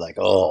on the floor, like,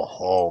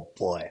 oh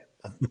boy.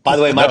 By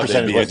the way, my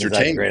percentage wasn't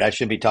that great. I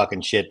should be talking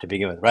shit to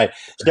begin with, right?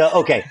 So,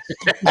 okay.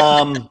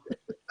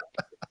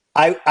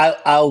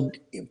 I'll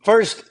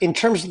first, in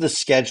terms of the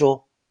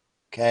schedule,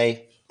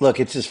 okay, look,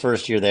 it's his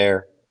first year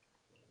there.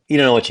 You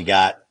don't know what you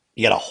got.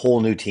 You got a whole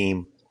new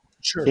team.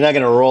 Sure. You're not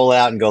going to roll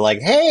out and go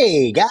like,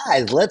 hey,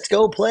 guys, let's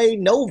go play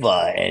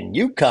Nova and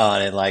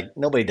UConn. And, like,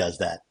 nobody does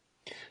that.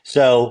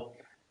 So,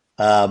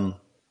 but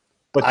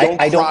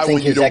I don't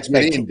think his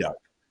expectation.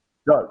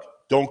 Doug,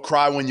 Don't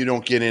cry when you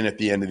don't get in at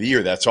the end of the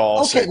year. That's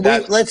all. Okay,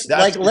 let's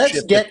that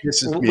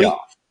pisses me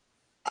off.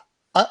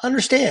 I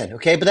understand,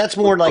 okay, but that's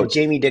more like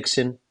Jamie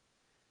Dixon.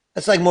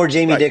 That's like more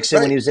Jamie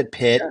Dixon when he was at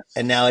Pitt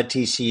and now at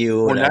TCU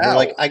or whatever. Now,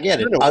 like I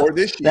get it. Or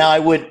this year.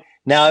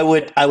 Now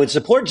I would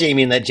support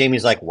Jamie in that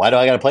Jamie's like, why do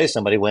I got to play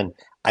somebody when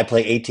I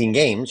play 18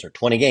 games or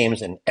 20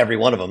 games and every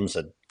one of them's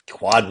a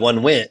quad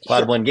one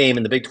game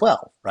in the Big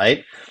 12,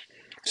 right?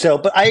 So,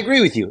 but I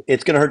agree with you.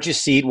 It's going to hurt you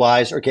seed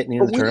wise or getting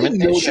into the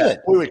tournament. It should.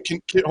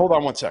 Wait, hold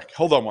on one sec.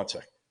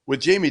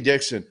 With Jamie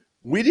Dixon,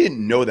 we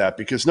didn't know that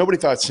because nobody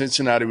thought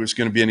Cincinnati was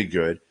going to be any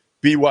good.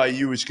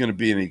 BYU was going to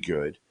be any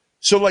good.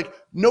 So,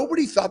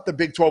 nobody thought the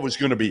Big 12 was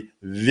going to be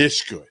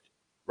this good,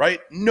 right?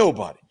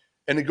 Nobody.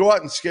 And to go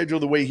out and schedule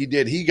the way he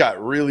did, he got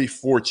really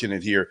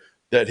fortunate here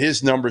that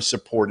his numbers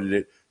supported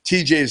it.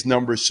 TJ's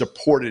numbers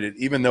supported it,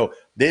 even though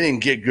they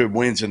didn't get good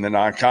wins in the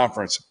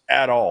non-conference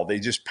at all. They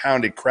just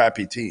pounded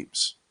crappy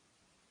teams.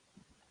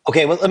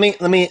 Okay, well,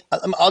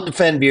 I'll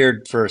defend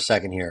Beard for a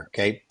second here,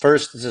 okay?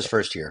 First, this is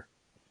first year,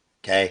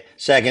 okay?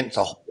 Second, it's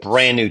a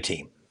brand new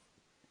team,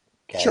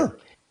 okay? Sure.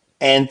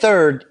 And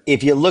third,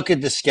 if you look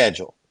at the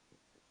schedule,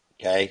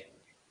 okay,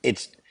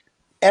 it's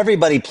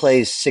everybody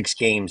plays 6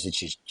 games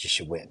that you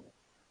should win.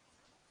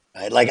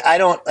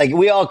 Right?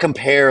 We all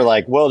compare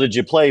well, did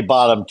you play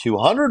bottom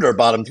 200 or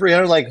bottom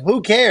 300?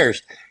 Who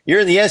cares? You're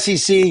in the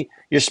SEC,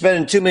 you're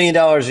spending $2 million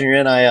in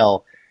your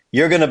NIL.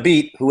 You're going to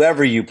beat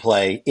whoever you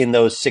play in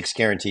those 6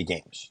 guaranteed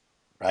games,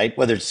 right?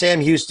 Whether it's Sam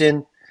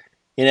Houston,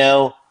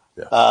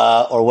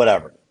 or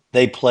whatever.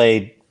 They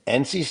played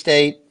NC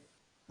State,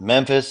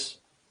 Memphis,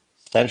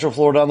 Central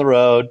Florida on the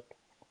road,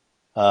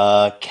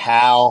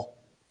 Cal.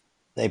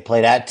 They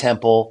played at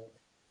Temple,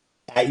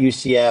 at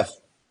UCF,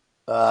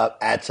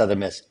 at Southern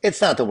Miss. It's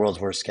not the world's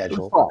worst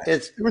schedule.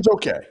 It was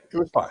okay. It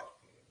was fine.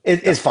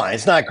 It's fine.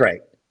 It's not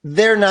great.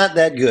 They're not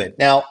that good.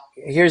 Now,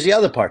 here's the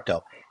other part,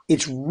 though.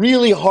 It's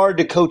really hard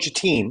to coach a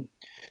team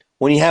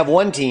when you have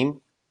one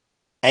team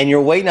and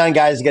you're waiting on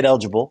guys to get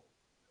eligible,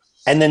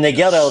 and then they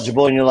get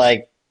eligible, and you're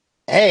like,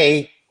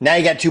 hey, now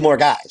you got 2 more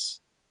guys.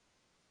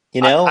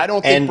 I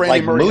don't think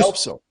Brandon Murray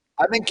helps them.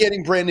 I think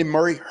getting Brandon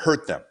Murray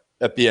hurt them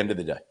at the end of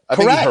the day. I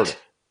think he hurt them.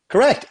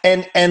 Correct.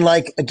 And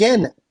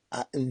again,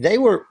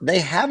 they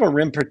have a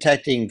rim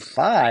protecting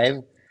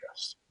 5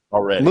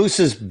 already. Moose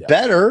is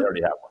better, they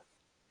already have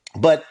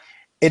one. But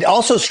it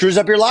also screws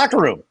up your locker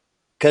room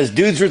because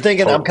dudes were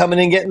thinking, I'm coming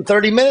in getting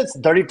 30 minutes,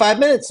 35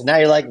 minutes. And now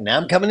you're like, now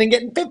I'm coming in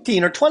getting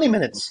 15 or 20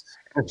 minutes.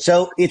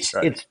 So it's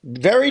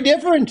very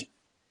different.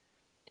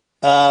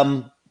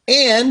 And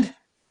kind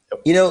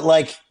of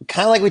like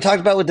we talked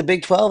about with the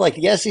Big 12, like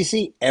the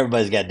SEC,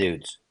 everybody's got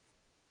dudes.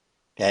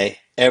 Okay,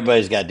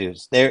 everybody's got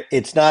dudes.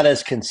 It's not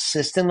as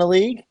consistent a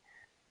league.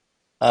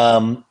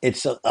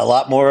 It's a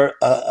lot more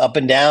up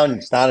and down.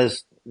 It's not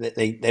as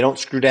they don't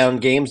screw down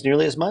games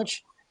nearly as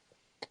much.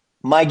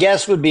 My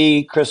guess would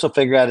be Chris will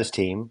figure out his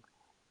team.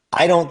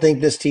 I don't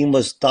think this team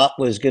was thought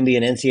was going to be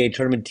an NCAA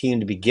tournament team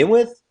to begin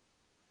with.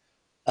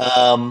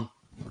 But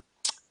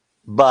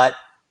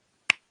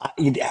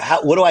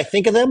what do I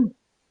think of them?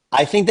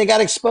 I think they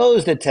got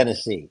exposed at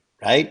Tennessee,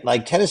 right?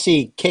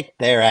 Tennessee kicked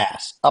their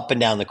ass up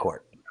and down the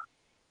court.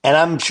 And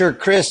I'm sure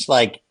Chris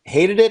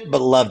hated it, but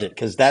loved it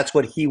because that's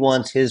what he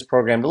wants his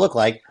program to look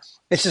like.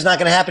 It's just not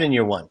going to happen in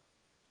year 1.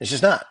 It's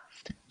just not.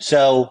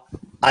 So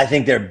I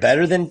think they're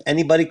better than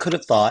anybody could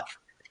have thought.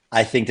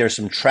 I think there's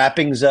some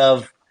trappings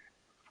of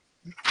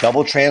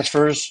double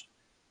transfers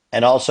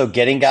and also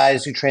getting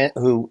guys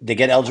who they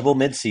get eligible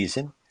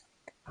midseason.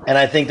 And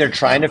I think they're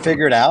trying to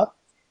figure it out.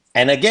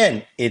 And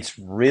again, it's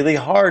really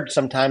hard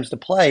sometimes to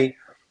play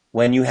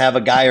when you have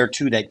a guy or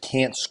two that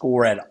can't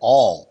score at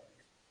all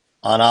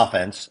on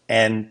offense.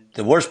 And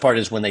the worst part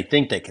is when they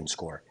think they can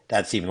score.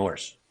 That's even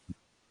worse.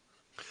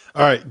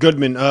 All right,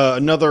 Goodman,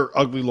 another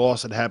ugly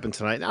loss that happened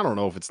tonight. I don't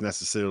know if it's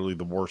necessarily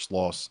the worst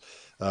loss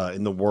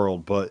in the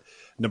world, but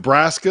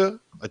Nebraska,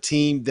 a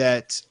team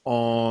that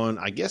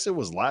I guess it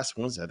was last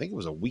Wednesday, I think it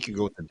was a week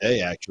ago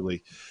today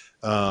actually,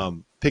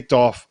 picked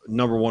off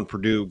number 1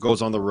 Purdue,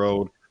 goes on the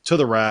road to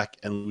the rack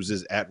and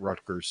loses at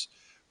Rutgers.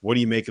 What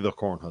do you make of the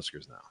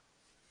Cornhuskers now?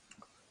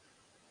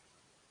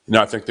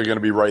 I think they're going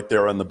to be right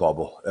there on the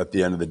bubble at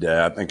the end of the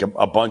day. I think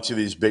a bunch of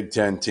these Big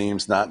Ten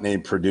teams, not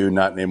named Purdue,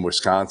 not named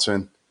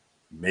Wisconsin,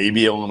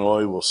 maybe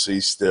Illinois, we'll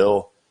see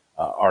still,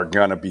 are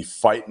going to be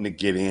fighting to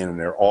get in, and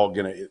they're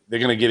going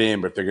to get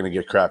in, but they're going to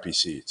get crappy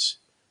seats.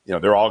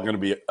 They're all going to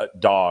be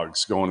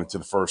dogs going into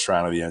the first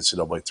round of the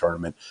NCAA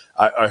tournament.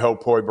 I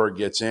hope Hoiberg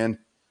gets in.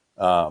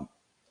 I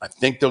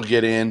think they'll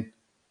get in.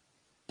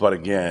 But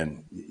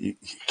again, you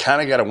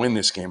kind of got to win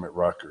this game at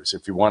Rutgers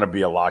if you want to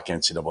be a lock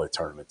NCAA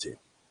tournament team.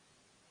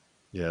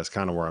 Yeah, that's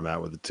kind of where I'm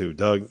at with it too.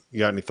 Doug, you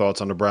got any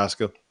thoughts on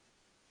Nebraska?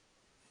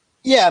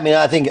 Yeah,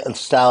 I think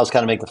styles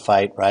kind of make the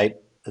fight, right?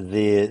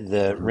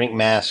 The Rink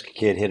Mask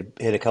kid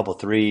hit a couple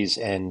threes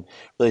and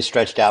really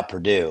stretched out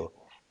Purdue.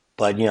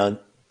 But, I don't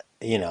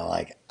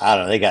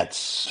know, they got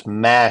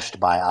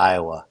smashed by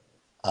Iowa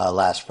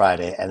last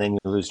Friday, and then you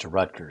lose to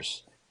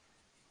Rutgers.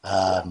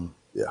 Yeah.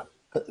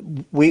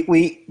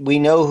 We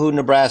know who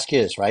Nebraska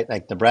is, right?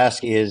 Like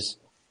Nebraska is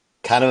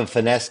kind of a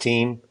finesse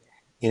team.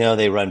 You know,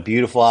 they run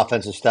beautiful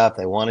offensive stuff.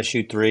 They want to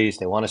shoot threes.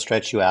 They want to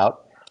stretch you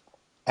out.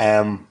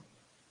 And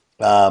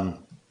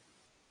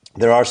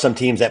there are some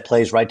teams that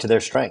plays right to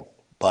their strength,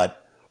 but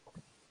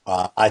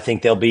I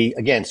think they'll be,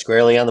 again,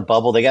 squarely on the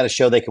bubble. They got to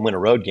show they can win a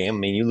road game. I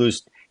mean, you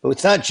lose, but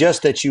it's not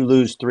just that you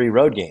lose 3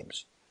 road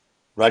games.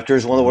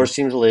 Rutgers, one of the worst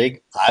teams in the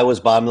league.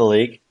 Iowa's bottom of the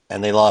league,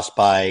 and they lost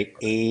by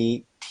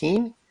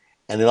 18,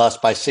 and they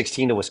lost by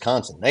 16 to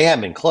Wisconsin. They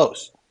haven't been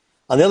close.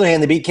 On the other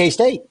hand, they beat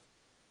K-State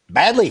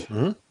badly.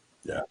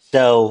 Yeah.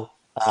 So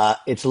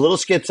it's a little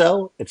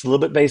schizo. It's a little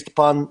bit based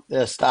upon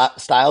the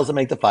styles that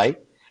make the fight.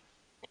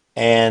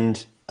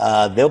 And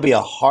they'll be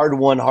a hard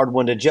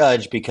one to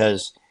judge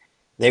because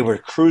they were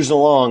cruising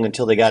along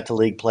until they got to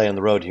league play on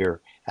the road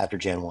here after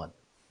Jan 1.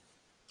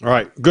 All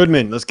right,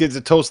 Goodman, let's get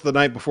to toast of the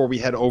night before we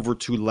head over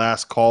to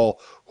last call.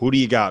 Who do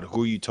you got?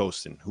 Who are you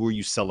toasting? Who are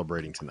you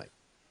celebrating tonight?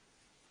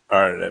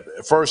 All right.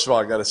 First of all,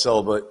 I got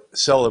to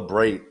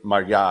celebrate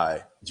my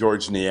guy,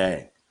 George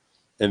Niang,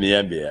 in the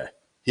NBA.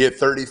 He had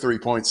 33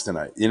 points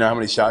tonight. You know how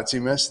many shots he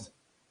missed?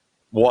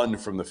 1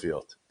 from the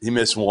field. He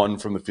missed 1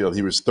 from the field.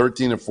 He was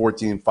 13 of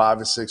 14,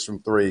 5 of 6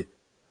 from 3.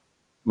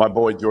 My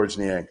boy, George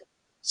Niang.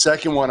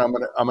 Second one, I'm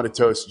gonna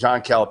toast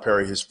John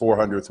Calipari, his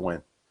 400th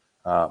win.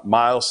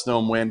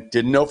 Milestone win.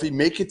 Didn't know if he'd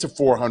make it to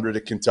 400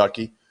 at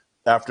Kentucky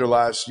after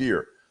last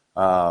year.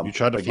 You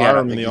tried to fire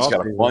him in the offseason. He's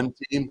got a fun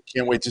team.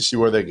 Can't wait to see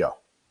where they go.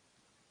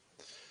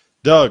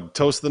 Doug,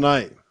 toast of the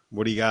night.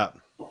 What do you got?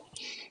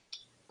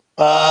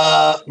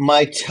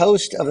 My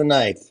toast of the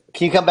night.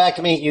 Can you come back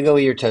to me? You go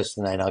with your toast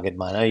of the night. I'll get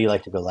mine. I know you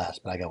like to go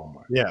last, but I got one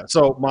more. Yeah.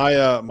 So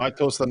my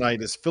toast of the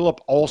night is Philip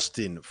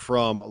Alston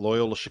from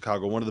Loyola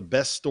Chicago. One of the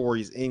best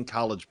stories in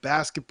college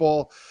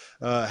basketball.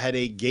 Had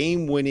a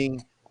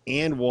game-winning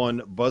and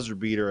one buzzer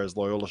beater as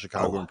Loyola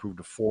Chicago improved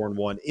to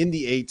 4-1 in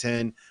the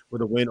A-10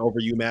 with a win over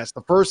UMass.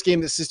 The first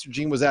game that Sister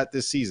Jean was at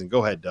this season.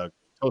 Go ahead, Doug.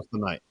 Toast of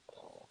the night.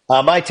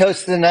 My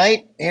toast of the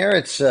night here.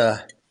 It's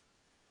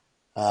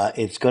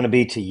going to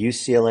be to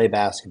UCLA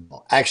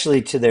basketball.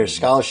 Actually, to their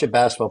scholarship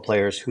basketball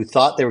players who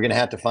thought they were going to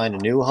have to find a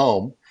new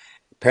home.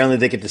 Apparently,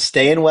 they get to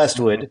stay in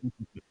Westwood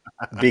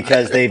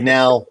because they've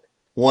now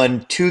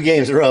won 2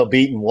 games in a row,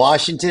 beaten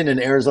Washington and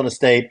Arizona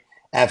State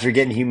after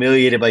getting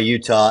humiliated by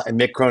Utah, and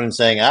Mick Cronin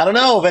saying, I don't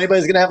know if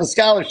anybody's going to have a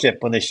scholarship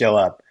when they show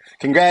up.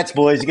 Congrats,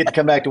 boys. You get to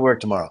come back to work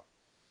tomorrow.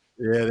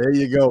 Yeah, there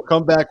you go.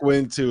 Come back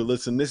win, too.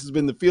 Listen, this has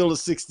been the Field of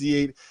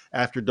 68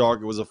 After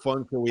Dark. It was a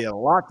fun show. We had a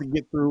lot to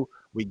get through.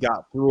 We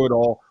got through it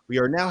all. We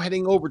are now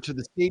heading over to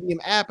the Stadium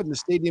app and the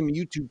Stadium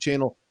YouTube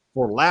channel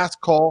for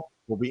last call.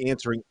 We'll be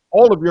answering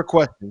all of your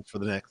questions for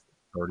the next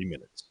 30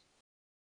 minutes.